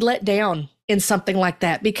going to be let down in something like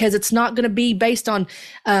that, because it's not going to be based on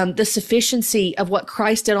the sufficiency of what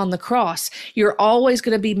Christ did on the cross. You're always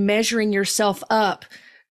going to be measuring yourself up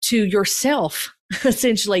to yourself,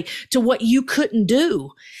 essentially, to what you couldn't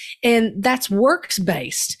do. And that's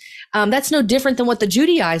works-based. That's no different than what the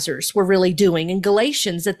Judaizers were really doing in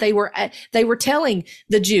Galatians, that they were telling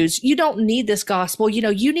the Jews, you don't need this gospel. You know,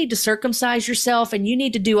 you need to circumcise yourself, and you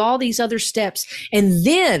need to do all these other steps. And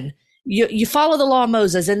then you follow the law of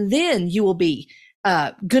Moses, and then you will be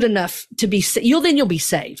good enough to be, you'll be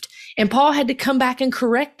saved. And Paul had to come back and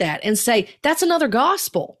correct that and say, that's another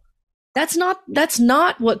gospel. That's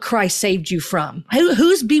not what Christ saved you from.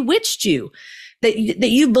 Who's bewitched you that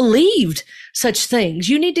you believed such things?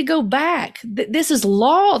 You need to go back. This is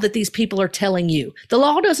law that these people are telling you. The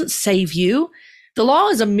law doesn't save you. The law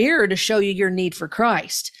is a mirror to show you your need for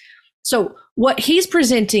Christ. So what he's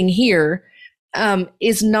presenting here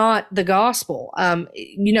is not the gospel.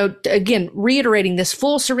 Again, reiterating this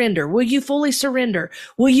full surrender. Will you fully surrender?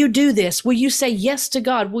 Will you do this? Will you say yes to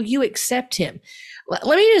God? Will you accept him?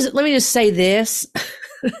 Let me just say this.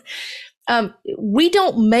 We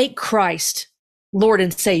don't make Christ Lord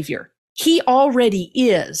and Savior. He already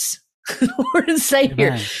is Lord and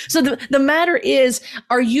Savior. Amen. So the matter is,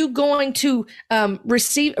 are you going to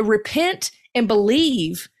repent and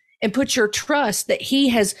believe and put your trust that he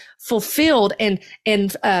has fulfilled and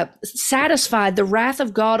satisfied the wrath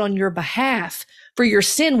of God on your behalf for your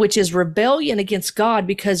sin, which is rebellion against God,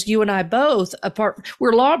 because you and I both,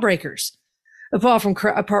 we're lawbreakers apart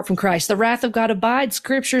from Christ. The wrath of God abides,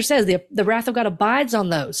 Scripture says, the wrath of God abides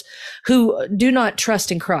on those who do not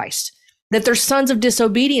trust in Christ. That they're sons of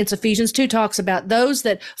disobedience. Ephesians 2 talks about those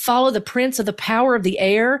that follow the prince of the power of the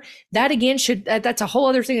air. That again that's a whole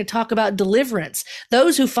other thing to talk about deliverance.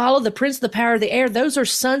 Those who follow the prince of the power of the air, those are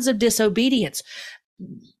sons of disobedience.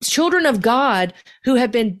 Children of God who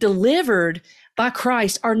have been delivered by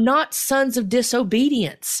Christ are not sons of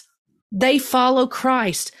disobedience. They follow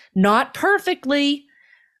Christ, not perfectly,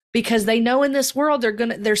 because they know in this world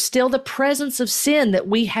there's still the presence of sin that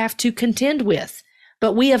we have to contend with.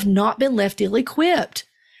 But we have not been left ill-equipped.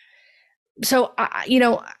 So,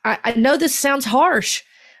 I know this sounds harsh,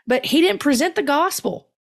 but he didn't present the gospel.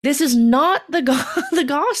 This is not the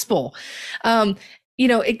gospel.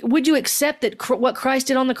 would you accept that what Christ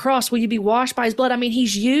did on the cross? Will you be washed by his blood? I mean,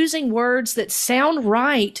 he's using words that sound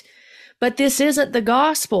right, but this isn't the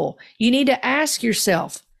gospel. You need to ask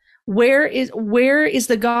yourself, where is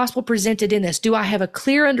the gospel presented in this? Do I have a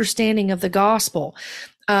clear understanding of the gospel?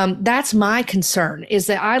 That's my concern, is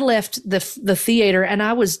that I left the theater and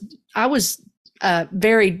I was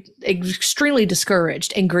very extremely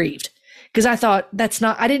discouraged and grieved, because I thought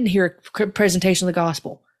I didn't hear a presentation of the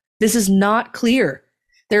gospel. This is not clear.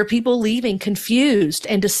 There are people leaving confused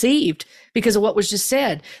and deceived because of what was just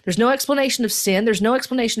said. There's no explanation of sin. There's no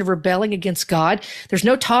explanation of rebelling against God. There's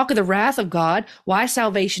no talk of the wrath of God, why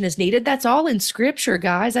salvation is needed. That's all in Scripture,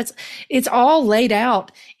 guys. It's all laid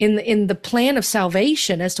out in the plan of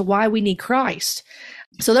salvation as to why we need Christ.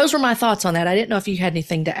 So those were my thoughts on that. I didn't know if you had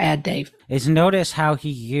anything to add, Dave. Notice how he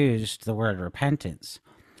used the word repentance.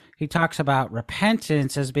 He talks about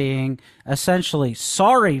repentance as being essentially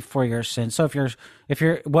sorry for your sin. So if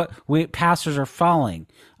you're pastors are falling,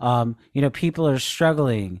 people are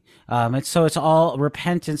struggling. And so it's all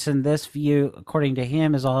repentance in this view, according to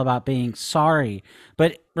him, is all about being sorry.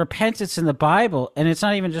 But repentance in the Bible, and it's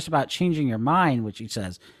not even just about changing your mind, which he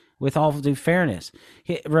says, with all due fairness.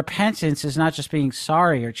 Repentance is not just being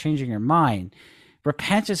sorry or changing your mind.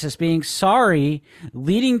 Repentance is being sorry,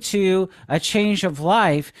 leading to a change of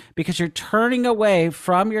life, because you're turning away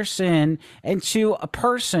from your sin and to a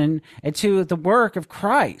person and to the work of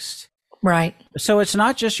Christ. Right. So it's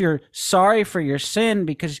not just you're sorry for your sin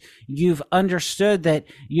because you've understood that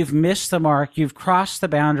you've missed the mark, you've crossed the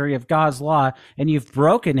boundary of God's law, and you've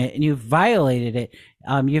broken it and you've violated it,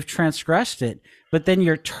 you've transgressed it. But then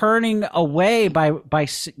you're turning away by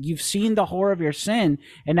you've seen the horror of your sin,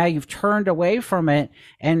 and now you've turned away from it,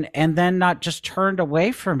 and then not just turned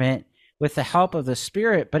away from it with the help of the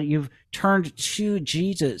Spirit, but you've turned to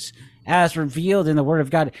Jesus as revealed in the Word of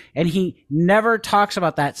God. And he never talks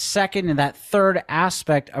about that second and that third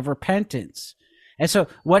aspect of repentance. And so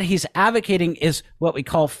what he's advocating is what we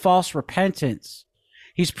call false repentance.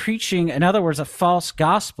 He's preaching, in other words, a false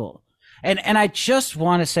gospel. And I just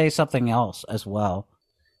want to say something else as well.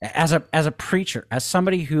 As a preacher, as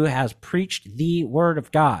somebody who has preached the Word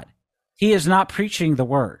of God, he is not preaching the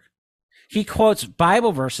Word. He quotes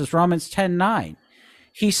Bible verses, Romans 10:9.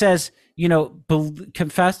 He says,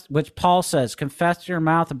 confess, which Paul says, confess with your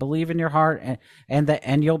mouth and believe in your heart,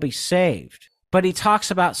 and you'll be saved. But he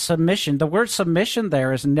talks about submission. The word submission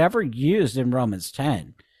there is never used in Romans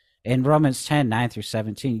 10. In Romans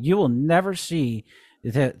 10:9-17, you will never see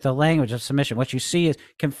the language of submission. What you see is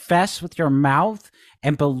confess with your mouth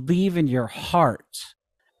and believe in your heart.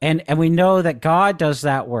 And we know that God does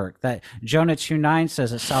that work, that Jonah 2:9 says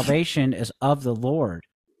that salvation is of the Lord.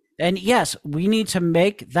 And yes, we need to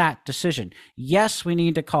make that decision. Yes, we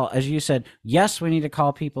need to call, as you said, yes, we need to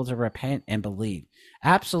call people to repent and believe.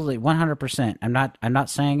 Absolutely, 100%. I'm not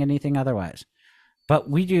saying anything otherwise. But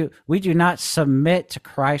we do not submit to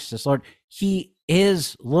Christ as Lord. He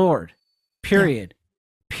is Lord. Period.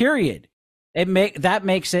 Yeah. Period. That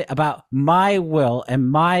makes it about my will and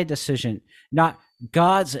my decision, not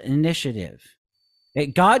God's initiative.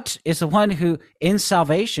 God is the one who, in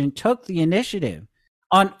salvation, took the initiative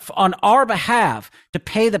on our behalf to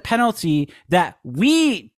pay the penalty that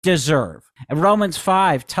we deserve. And Romans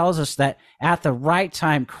 5 tells us that at the right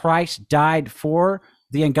time, Christ died for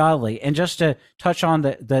the ungodly. And just to touch on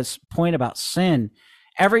this point about sin,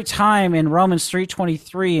 every time in Romans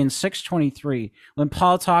 3:23 and 6:23, when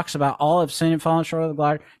Paul talks about all have sinned and fallen short of the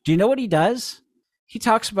glory, do you know what he does? He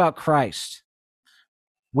talks about Christ.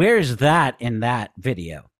 Where is that in that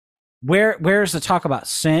video? Where's the talk about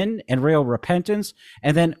sin and real repentance?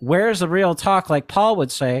 And then where's the real talk, like Paul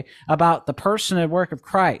would say, about the person and work of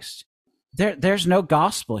Christ? There's no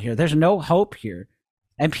gospel here. There's no hope here.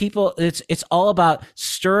 And people, it's all about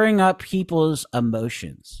stirring up people's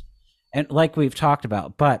emotions. And like we've talked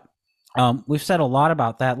about, but we've said a lot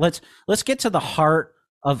about that. Let's get to the heart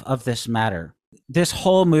of this matter. This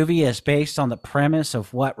whole movie is based on the premise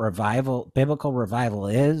of what biblical revival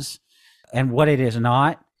is and what it is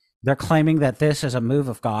not. They're claiming that this is a move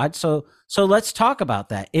of God. So let's talk about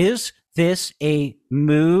that. Is this a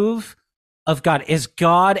move of God? Is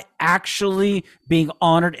God actually being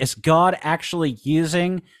honored? Is God actually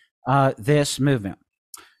using this movement?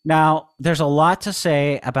 Now, there's a lot to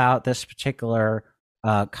say about this particular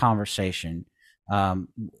conversation.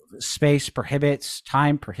 Space prohibits,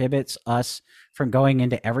 time prohibits us from going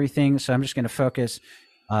into everything. So I'm just going to focus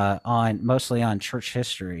mostly on church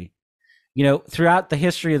history. Throughout the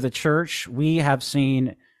history of the church, we have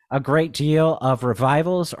seen a great deal of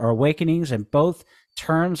revivals or awakenings, and both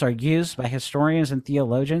terms are used by historians and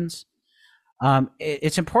theologians.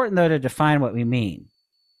 It's important, though, to define what we mean.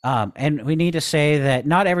 And we need to say that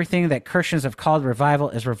not everything that Christians have called revival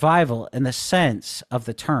is revival in the sense of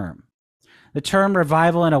the term. The term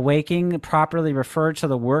revival and awakening properly refer to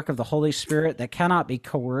the work of the Holy Spirit that cannot be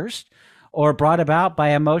coerced or brought about by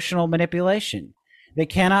emotional manipulation. They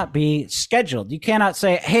cannot be scheduled. You cannot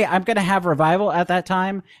say, hey, I'm going to have revival at that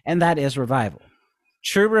time, and that is revival.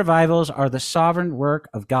 True revivals are the sovereign work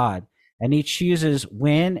of God, and he chooses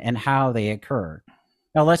when and how they occur.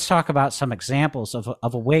 Now, let's talk about some examples of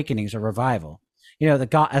awakenings or revival. You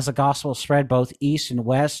know, as the gospel spread both east and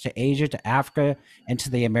west to Asia, to Africa, and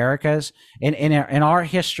to the Americas. In our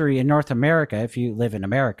history in North America, if you live in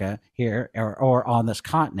America here or on this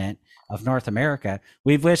continent of North America,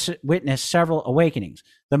 we've witnessed several awakenings.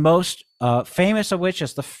 The most famous of which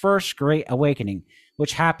is the First Great Awakening,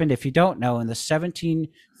 which happened, if you don't know, in the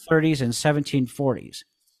 1730s and 1740s.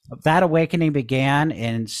 That awakening began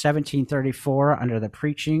in 1734 under the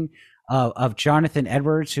preaching of Jonathan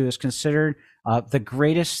Edwards, who is considered the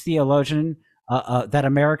greatest theologian that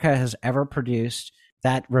America has ever produced.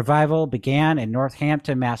 That revival began in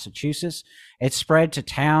Northampton, Massachusetts. It spread to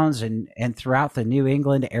towns and throughout the New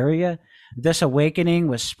England area. This awakening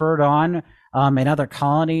was spurred on in other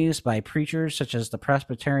colonies by preachers such as the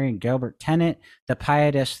Presbyterian Gilbert Tennant, the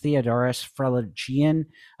Pietist Theodorus Phrygian.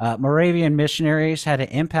 Moravian missionaries had an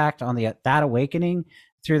impact on that awakening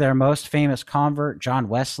through their most famous convert, John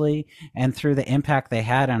Wesley, and through the impact they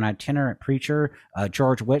had on itinerant preacher,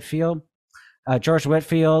 George Whitefield. George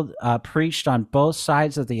Whitefield preached on both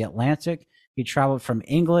sides of the Atlantic. He traveled from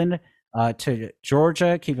England to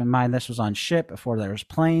Georgia. Keep in mind, this was on ship before there was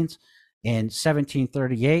planes in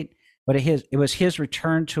 1738. But it was his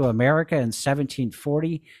return to America in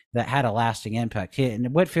 1740 that had a lasting impact.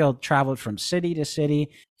 And Whitefield traveled from city to city.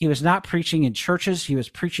 He was not preaching in churches. He was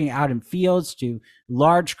preaching out in fields to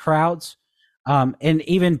large crowds. And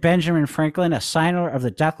even Benjamin Franklin, a signer of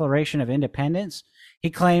the Declaration of Independence, he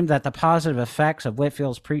claimed that the positive effects of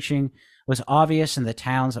Whitefield's preaching was obvious in the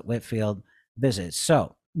towns that Whitefield visited.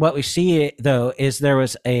 So what we see, though, is there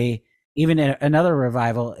was even another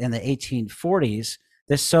revival in the 1840s,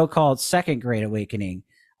 this so-called Second Great Awakening,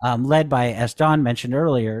 led by, as Don mentioned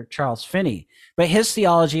earlier, Charles Finney. But his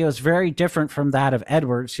theology was very different from that of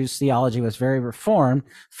Edwards, whose theology was very reformed,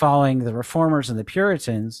 following the Reformers and the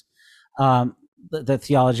Puritans. The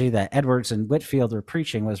theology that Edwards and Whitefield were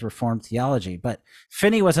preaching was Reformed theology. But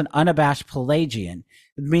Finney was an unabashed Pelagian,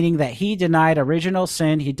 meaning that he denied original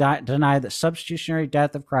sin. He denied the substitutionary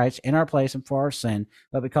death of Christ in our place and for our sin,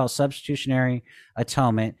 what we call substitutionary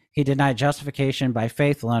atonement. He denied justification by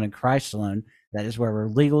faith alone in Christ alone. That is where we're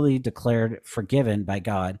legally declared forgiven by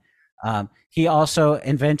God. He also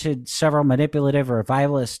invented several manipulative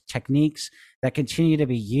revivalist techniques that continue to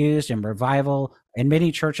be used in revival in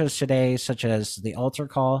many churches today, such as the altar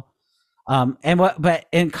call. But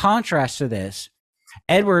in contrast to this,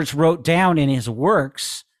 Edwards wrote down in his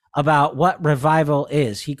works about what revival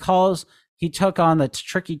is. He took on the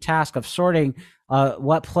tricky task of sorting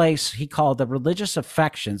what place he called the religious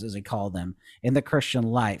affections, as he called them, in the Christian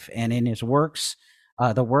life. And in his works,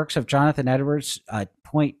 the works of Jonathan Edwards,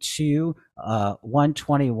 point 2,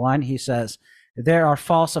 121, he says, there are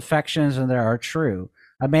false affections and there are true.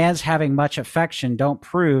 A man's having much affection don't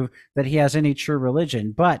prove that he has any true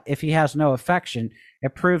religion, but if he has no affection,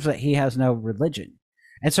 it proves that he has no religion.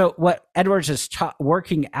 And so what Edwards is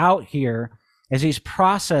working out here is he's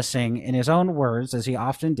processing in his own words, as he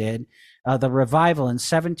often did, the revival in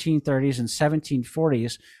 1730s and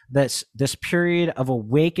 1740s, this period of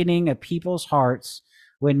awakening of people's hearts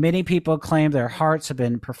when many people claim their hearts have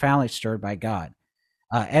been profoundly stirred by God.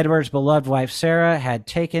 Edward's beloved wife, Sarah, had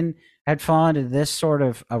fallen into this sort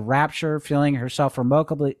of a rapture, feeling herself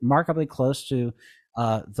remarkably close to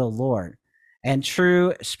the Lord. And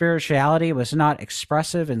true spirituality was not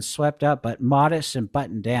expressive and swept up, but modest and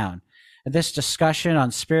buttoned down. And this discussion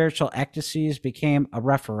on spiritual ecstasies became a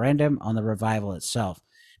referendum on the revival itself.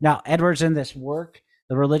 Now, Edwards, in this work,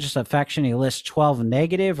 The Religious Affection, he lists 12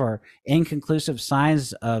 negative or inconclusive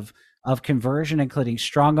signs of conversion, including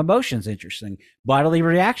strong emotions, interesting, bodily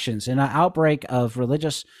reactions, and an outbreak of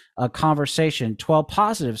religious conversation, 12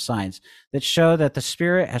 positive signs that show that the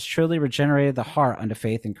Spirit has truly regenerated the heart unto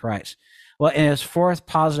faith in Christ. Well, in his fourth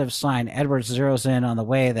positive sign, Edwards zeroes in on the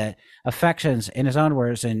way that affections, in his own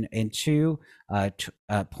words, in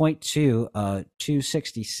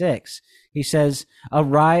 266, he says,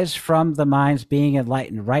 arise from the mind's being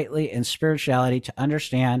enlightened rightly in spirituality to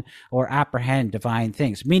understand or apprehend divine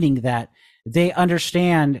things, meaning that they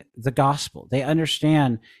understand the gospel. They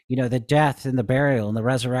understand, the death and the burial and the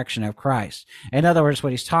resurrection of Christ. In other words,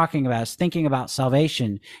 what he's talking about is thinking about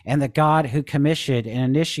salvation and the God who commissioned and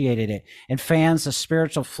initiated it and fans the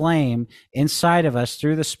spiritual flame inside of us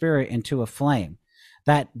through the Spirit into a flame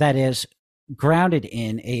that is grounded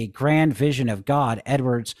in a grand vision of God.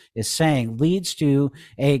 Edwards is saying leads to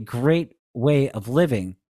a great way of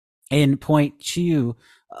living. In point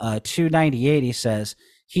 298, he says,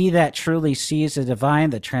 he that truly sees the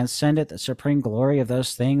divine, the transcendent, the supreme glory of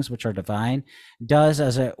those things which are divine, does,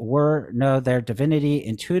 as it were, know their divinity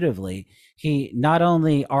intuitively. He not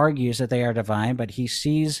only argues that they are divine, but he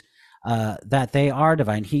sees that they are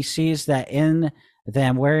divine. He sees that in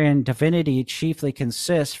them wherein divinity chiefly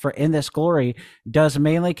consists, for in this glory does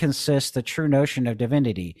mainly consist the true notion of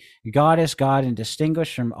divinity. God is God and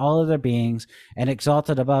distinguished from all other beings and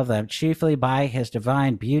exalted above them, chiefly by his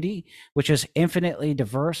divine beauty, which is infinitely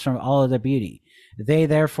diverse from all other beauty. They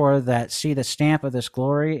therefore that see the stamp of this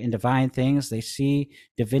glory in divine things, they see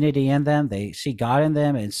divinity in them, they see God in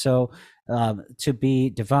them, and so to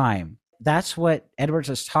be divine. That's what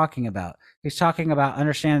Edwards is talking about. He's talking about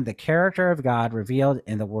understanding the character of God revealed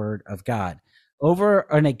in the Word of God, over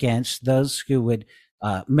and against those who would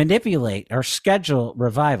manipulate or schedule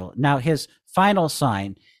revival. Now, his final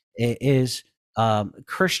sign is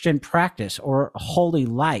Christian practice or holy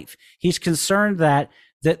life. He's concerned that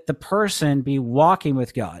the person be walking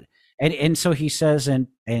with God. And so he says in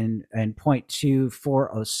point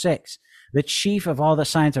 2406, the chief of all the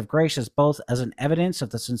signs of grace is both as an evidence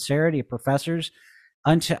of the sincerity of professors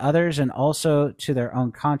unto others and also to their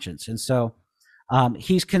own conscience. And so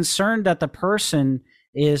he's concerned that the person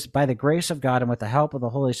is, by the grace of God and with the help of the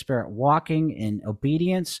Holy Spirit, walking in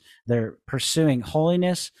obedience. They're pursuing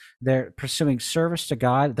holiness. They're pursuing service to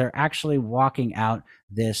God. They're actually walking out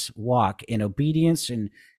this walk in obedience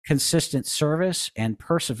and consistent service and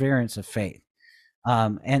perseverance of faith.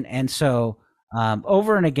 So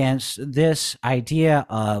over and against this idea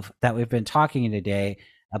of that we've been talking today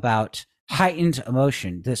about heightened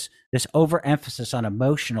emotion, this overemphasis on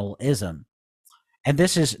emotionalism. And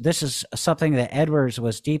this is something that Edwards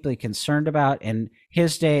was deeply concerned about in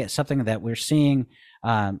his day. It's something that we're seeing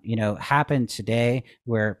happen today,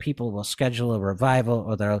 where people will schedule a revival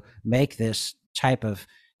or they'll make this type of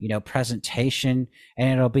presentation, and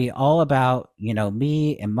it'll be all about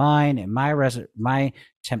me and mine and my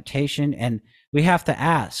temptation. And we have to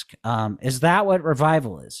ask, is that what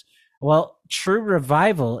revival is? Well, true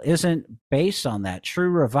revival isn't based on that. True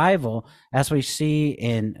revival, as we see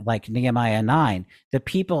in like Nehemiah 9, the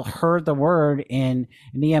people heard the word in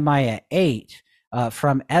Nehemiah 8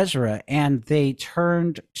 from Ezra, and they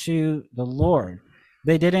turned to the Lord.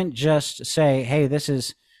 They didn't just say, hey, this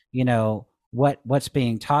is, what's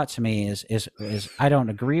being taught to me is I don't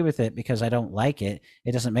agree with it because I don't like it.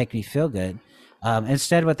 It doesn't make me feel good.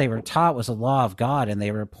 Instead, what they were taught was the law of God, and they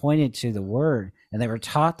were pointed to the word, and they were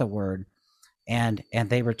taught the word, and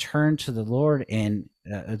they returned to the Lord, and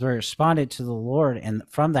they responded to the Lord, and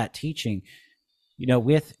from that teaching,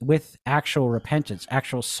 with actual repentance,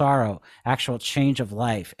 actual sorrow, actual change of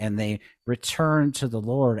life, and they returned to the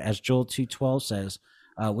Lord, as Joel 2:12 says,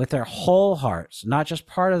 with their whole hearts, not just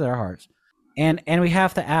part of their hearts. And we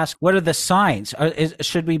have to ask, what are the signs?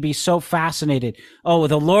 Should we be so fascinated? Oh,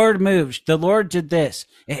 the Lord moved. The Lord did this.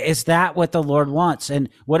 Is that what the Lord wants? And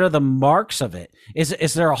what are the marks of it?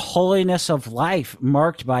 Is there a holiness of life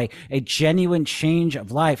marked by a genuine change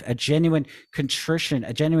of life, a genuine contrition,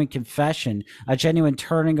 a genuine confession, a genuine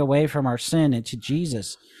turning away from our sin into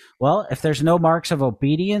Jesus? Well, if there's no marks of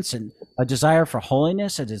obedience and a desire for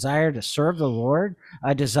holiness, a desire to serve the Lord,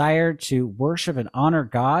 a desire to worship and honor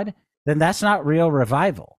God, then that's not real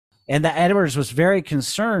revival. And that Edwards was very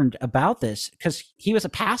concerned about this because he was a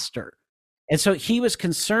pastor. And so he was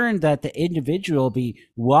concerned that the individual be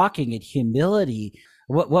walking in humility.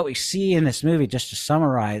 What we see in this movie, just to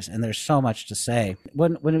summarize, and there's so much to say,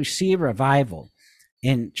 when we see revival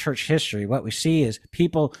in church history, what we see is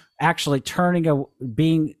people actually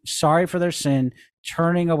being sorry for their sin,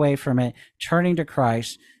 turning away from it, turning to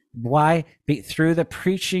Christ. Why? Through the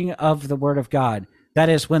preaching of the Word of God. That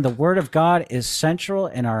is, when the Word of God is central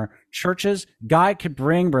in our churches, God could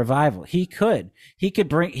bring revival. He could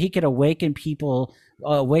awaken people's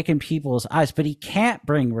eyes, but he can't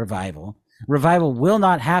bring revival Revival will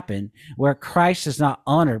not happen where Christ is not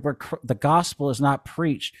honored, where the gospel is not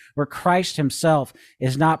preached, where Christ himself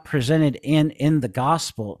is not presented in the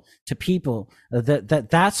gospel to people.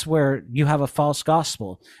 That's where you have a false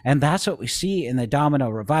gospel. And that's what we see in the Domino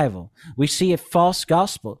revival. We see a false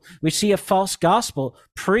gospel. We see a false gospel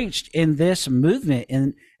preached in this movement.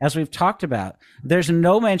 And as we've talked about, there's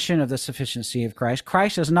no mention of the sufficiency of Christ.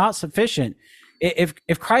 Christ is not sufficient.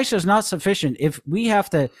 If Christ is not sufficient, if we have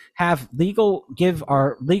to give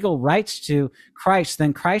our legal rights to Christ,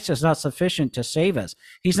 then Christ is not sufficient to save us.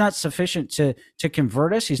 He's not sufficient to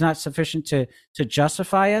convert us. He's not sufficient to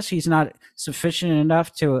justify us. He's not sufficient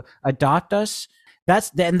enough to adopt us.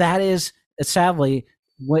 That is sadly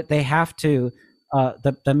what they have to,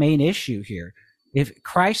 the main issue here. If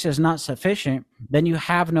Christ is not sufficient, then you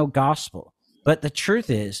have no gospel. But the truth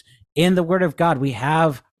is, in the Word of God, we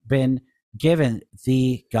have been given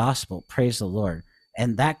the gospel. Praise the Lord.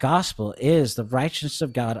 And that gospel is the righteousness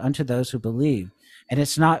of God unto those who believe. And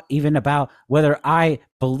it's not even about whether I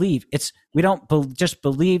believe. We don't just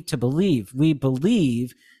believe to believe. We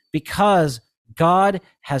believe because God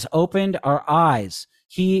has opened our eyes.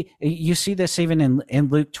 You see this even in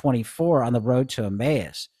Luke 24 on the road to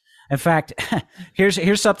Emmaus. In fact,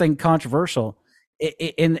 here's something controversial,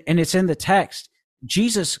 and it's in the text.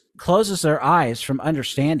 Jesus closes their eyes from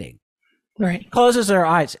understanding. Right. Closes their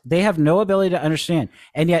eyes. They have no ability to understand.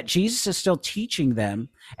 And yet Jesus is still teaching them.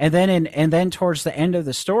 And then towards the end of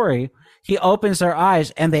the story, he opens their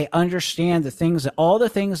eyes and they understand all the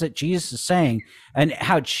things that Jesus is saying, and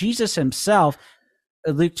how Jesus himself,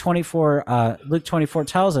 Luke 24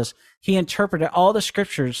 tells us, he interpreted all the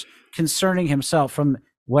scriptures concerning himself from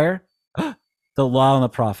where? The law and the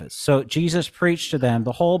prophets. So Jesus preached to them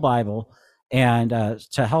the whole Bible, and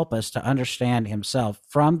to help us to understand himself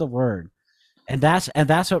from the word. And that's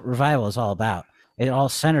what revival is all about. It all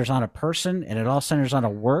centers on a person, and it all centers on a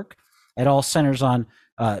work. It all centers on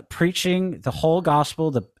preaching the whole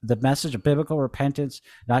gospel, the message of biblical repentance,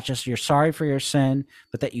 not just you're sorry for your sin,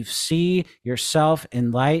 but that you see yourself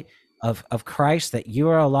in light of Christ, that you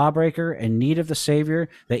are a lawbreaker in need of the Savior,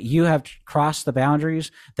 that you have crossed the boundaries,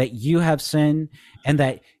 that you have sinned, and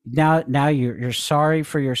that now you're sorry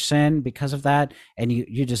for your sin because of that, and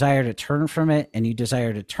you desire to turn from it, and you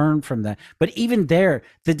desire to turn from that. But even there,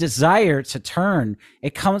 the desire to turn,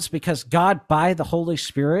 it comes because God, by the Holy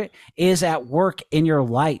Spirit, is at work in your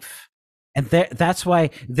life. And that's why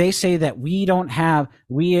they say that we don't have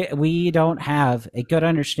a good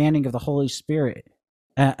understanding of the Holy Spirit.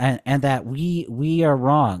 And that we are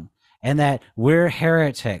wrong, and that we're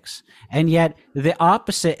heretics. And yet the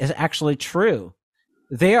opposite is actually true.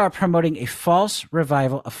 They are promoting a false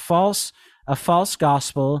revival, a false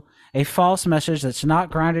gospel, a false message that's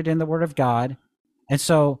not grounded in the Word of God. And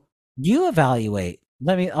so you evaluate.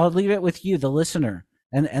 I'll leave it with you, the listener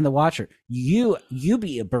and the watcher. You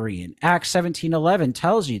be a Berean. Acts 17:11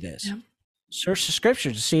 tells you this. Yeah. Search the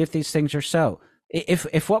scripture to see if these things are so.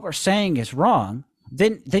 If what we're saying is wrong,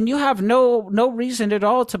 then you have no reason at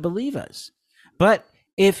all to believe us. But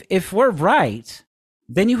if we're right,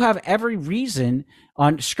 then you have every reason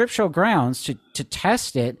on scriptural grounds to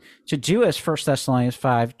test it, to do as 1 Thessalonians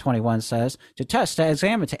 5:21 says, to test, to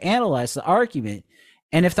examine, to analyze the argument.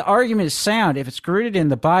 And if the argument is sound, if it's rooted in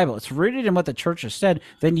the Bible, it's rooted in what the church has said,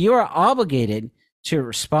 then you are obligated to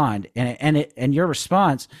respond. And your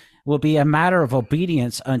response will be a matter of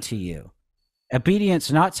obedience unto you. Obedience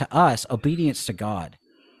not to us, obedience to God.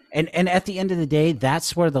 And at the end of the day,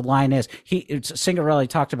 that's where the line is. Signorelli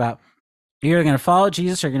talked about, you're going to follow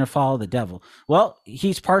Jesus or you're going to follow the devil. Well,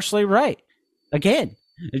 he's partially right. Again,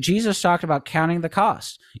 Jesus talked about counting the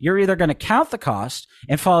cost. You're either going to count the cost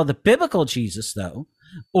and follow the biblical Jesus, though,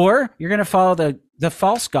 or you're going to follow the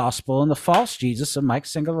false gospel and the false Jesus of Mike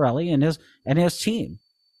Signorelli and his team.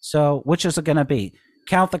 So which is it going to be?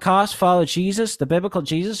 Count the cost, follow Jesus, the biblical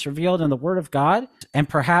Jesus revealed in the Word of God, and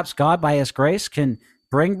perhaps God, by his grace, can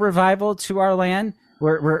bring revival to our land.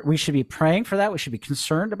 We should be praying for that. We should be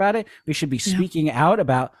concerned about it. We should be speaking out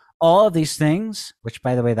about all of these things, which,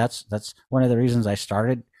 by the way, that's one of the reasons I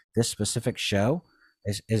started this specific show,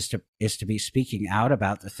 is to be speaking out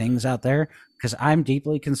about the things out there, because I'm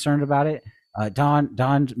deeply concerned about it.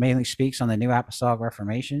 Don mainly speaks on the New Apostolic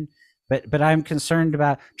Reformation. But I'm concerned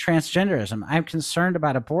about transgenderism. I'm concerned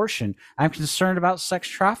about abortion. I'm concerned about sex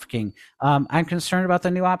trafficking. I'm concerned about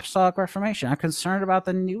the New Apostolic Reformation. I'm concerned about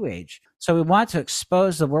the New Age. So we want to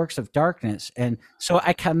expose the works of darkness. And so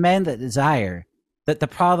I commend the desire. That the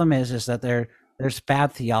problem is that there's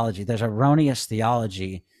bad theology. There's erroneous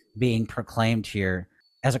theology being proclaimed here.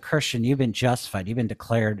 As a Christian, you've been justified. You've been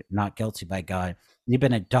declared not guilty by God. You've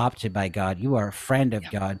been adopted by God. You are a friend of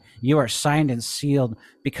God. You are signed and sealed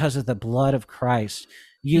because of the blood of Christ.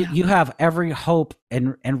 You have every hope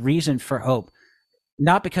and reason for hope,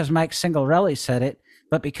 not because Mike Singarelli said it,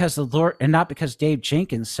 but because the Lord, and not because Dave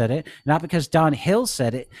Jenkins said it, not because Don Hill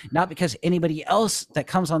said it, not because anybody else that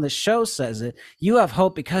comes on the show says it. You have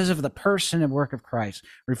hope because of the person and work of Christ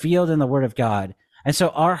revealed in the Word of God. And so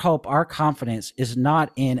our hope, our confidence is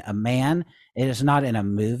not in a man. It is not in a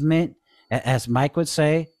movement. As Mike would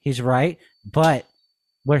say, he's right. But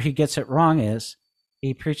where he gets it wrong is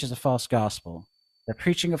he preaches a false gospel. They're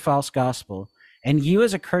preaching a false gospel. And you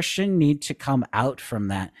as a Christian need to come out from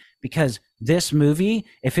that, because this movie,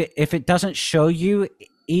 if it doesn't show you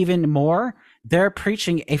even more, they're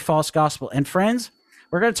preaching a false gospel. And friends,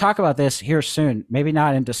 we're going to talk about this here soon. Maybe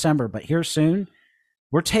not in December, but here soon.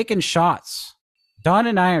 We're taking shots. Don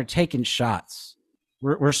and I are taking shots.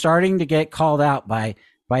 We're starting to get called out by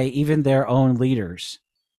even their own leaders.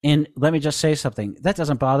 And let me just say something. That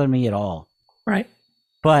doesn't bother me at all. Right.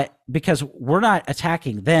 But because we're not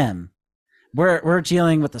attacking them, we're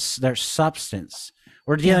dealing with their substance.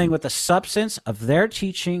 We're dealing with the substance of their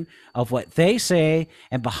teaching, of what they say,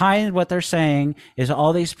 and behind what they're saying is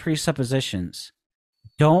all these presuppositions.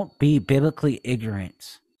 Don't be biblically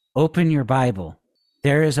ignorant. Open your Bible.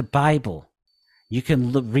 There is a Bible. You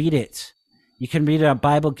can read it. You can read it on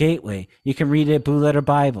Bible Gateway. You can read it at Blue Letter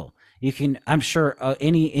Bible. You can, I'm sure,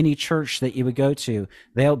 any church that you would go to,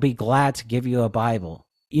 they'll be glad to give you a Bible.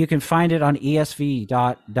 You can find it on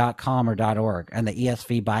esv.com or .org and the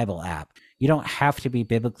ESV Bible app. You don't have to be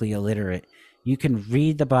biblically illiterate. You can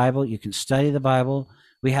read the Bible. You can study the Bible.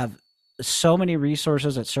 We have so many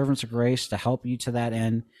resources at Servants of Grace to help you to that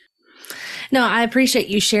end. No, I appreciate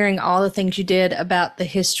you sharing all the things you did about the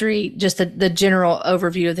history, just the general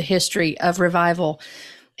overview of the history of revival.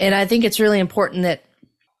 And I think it's really important that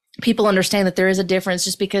people understand that there is a difference.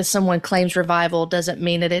 Just because someone claims revival doesn't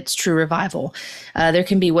mean that it's true revival. There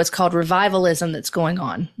can be what's called revivalism that's going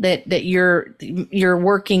on, that you're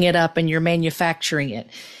working it up and you're manufacturing it.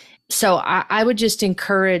 So I would just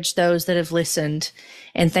encourage those that have listened,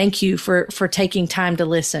 and thank you for taking time to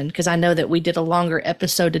listen, because I know that we did a longer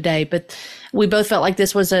episode today, but we both felt like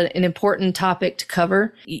this was an important topic to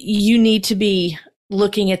cover. You need to be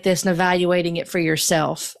looking at this and evaluating it for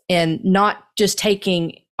yourself, and not just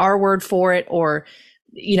taking our word for it, or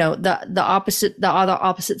the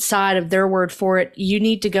opposite side of their word for it. You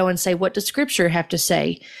need to go and say, what does Scripture have to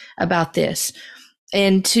say about this?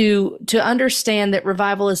 And to understand that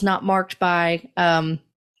revival is not marked by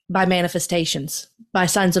manifestations, by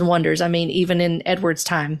signs and wonders. I mean, even in Edward's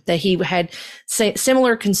time, that he had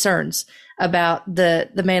similar concerns about the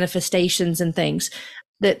manifestations and things.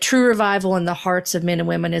 That true revival in the hearts of men and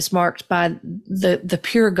women is marked by the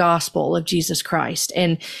pure gospel of Jesus Christ.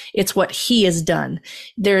 And it's what he has done.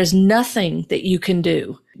 There is nothing that you can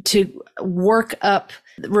do to work up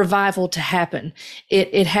revival to happen.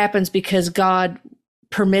 It happens because God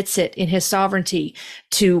permits it in his sovereignty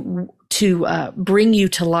to bring you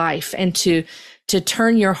to life, and to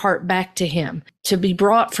turn your heart back to him, to be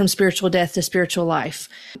brought from spiritual death to spiritual life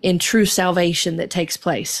in true salvation that takes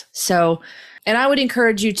place. So, and I would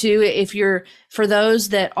encourage you to, for those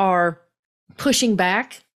that are pushing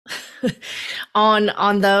back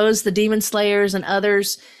on those, the demon slayers and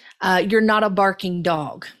others, you're not a barking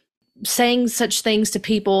dog. Saying such things to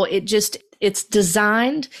people, it's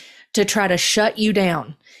designed to try to shut you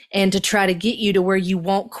down and to try to get you to where you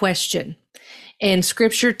won't question. And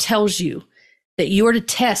Scripture tells you that you are to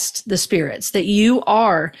test the spirits, that you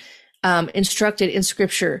are instructed in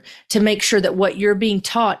Scripture to make sure that what you're being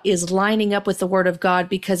taught is lining up with the Word of God,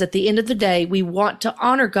 because at the end of the day, we want to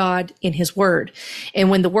honor God in his Word. And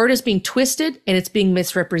when the Word is being twisted and it's being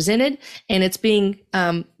misrepresented and it's being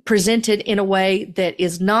presented in a way that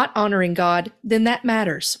is not honoring God, then that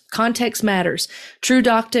matters. Context matters. True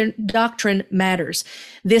doctrine matters.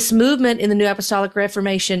 This movement in the New Apostolic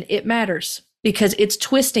Reformation, it matters, because it's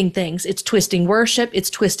twisting things. It's twisting worship.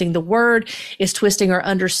 It's twisting the word. It's twisting our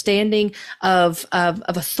understanding of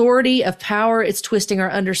authority, of power. It's twisting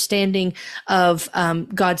our understanding of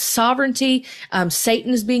God's sovereignty.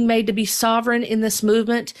 Satan is being made to be sovereign in this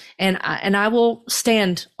movement, and I will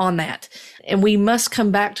stand on that. And we must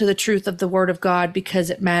come back to the truth of the Word of God,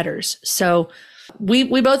 because it matters. So we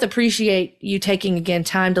both appreciate you taking, again,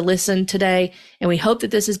 time to listen today. And we hope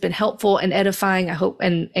that this has been helpful and edifying, I hope,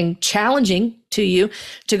 and challenging to you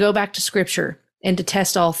to go back to Scripture and to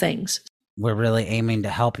test all things. We're really aiming to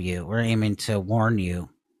help you. We're aiming to warn you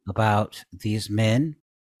about these men,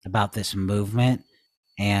 about this movement,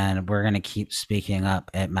 and we're going to keep speaking up.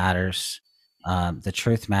 It matters. The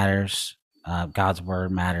truth matters. God's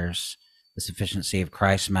word matters. the sufficiency of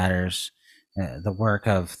Christ matters. The work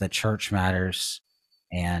of the church matters.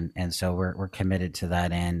 And so we're committed to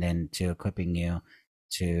that end and to equipping you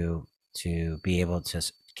to be able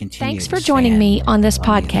to continue. Thanks for joining me on this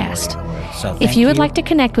podcast. If you would like to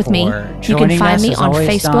connect with me, you can find me on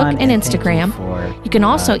Facebook and Instagram. You can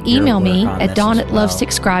also email me at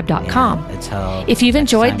dawn@lovesickscribe.com. If you've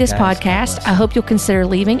enjoyed this podcast, I hope you'll consider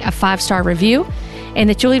leaving a 5-star review and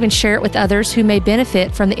that you'll even share it with others who may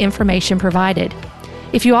benefit from the information provided.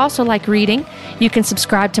 If you also like reading, you can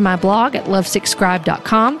subscribe to my blog at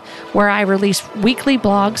lovesickscribe.com, where I release weekly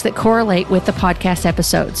blogs that correlate with the podcast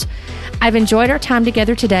episodes. I've enjoyed our time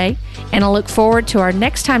together today, and I look forward to our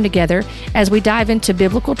next time together as we dive into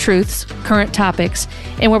biblical truths, current topics,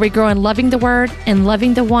 and where we grow in loving the Word and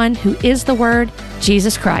loving the one who is the Word,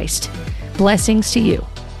 Jesus Christ. Blessings to you.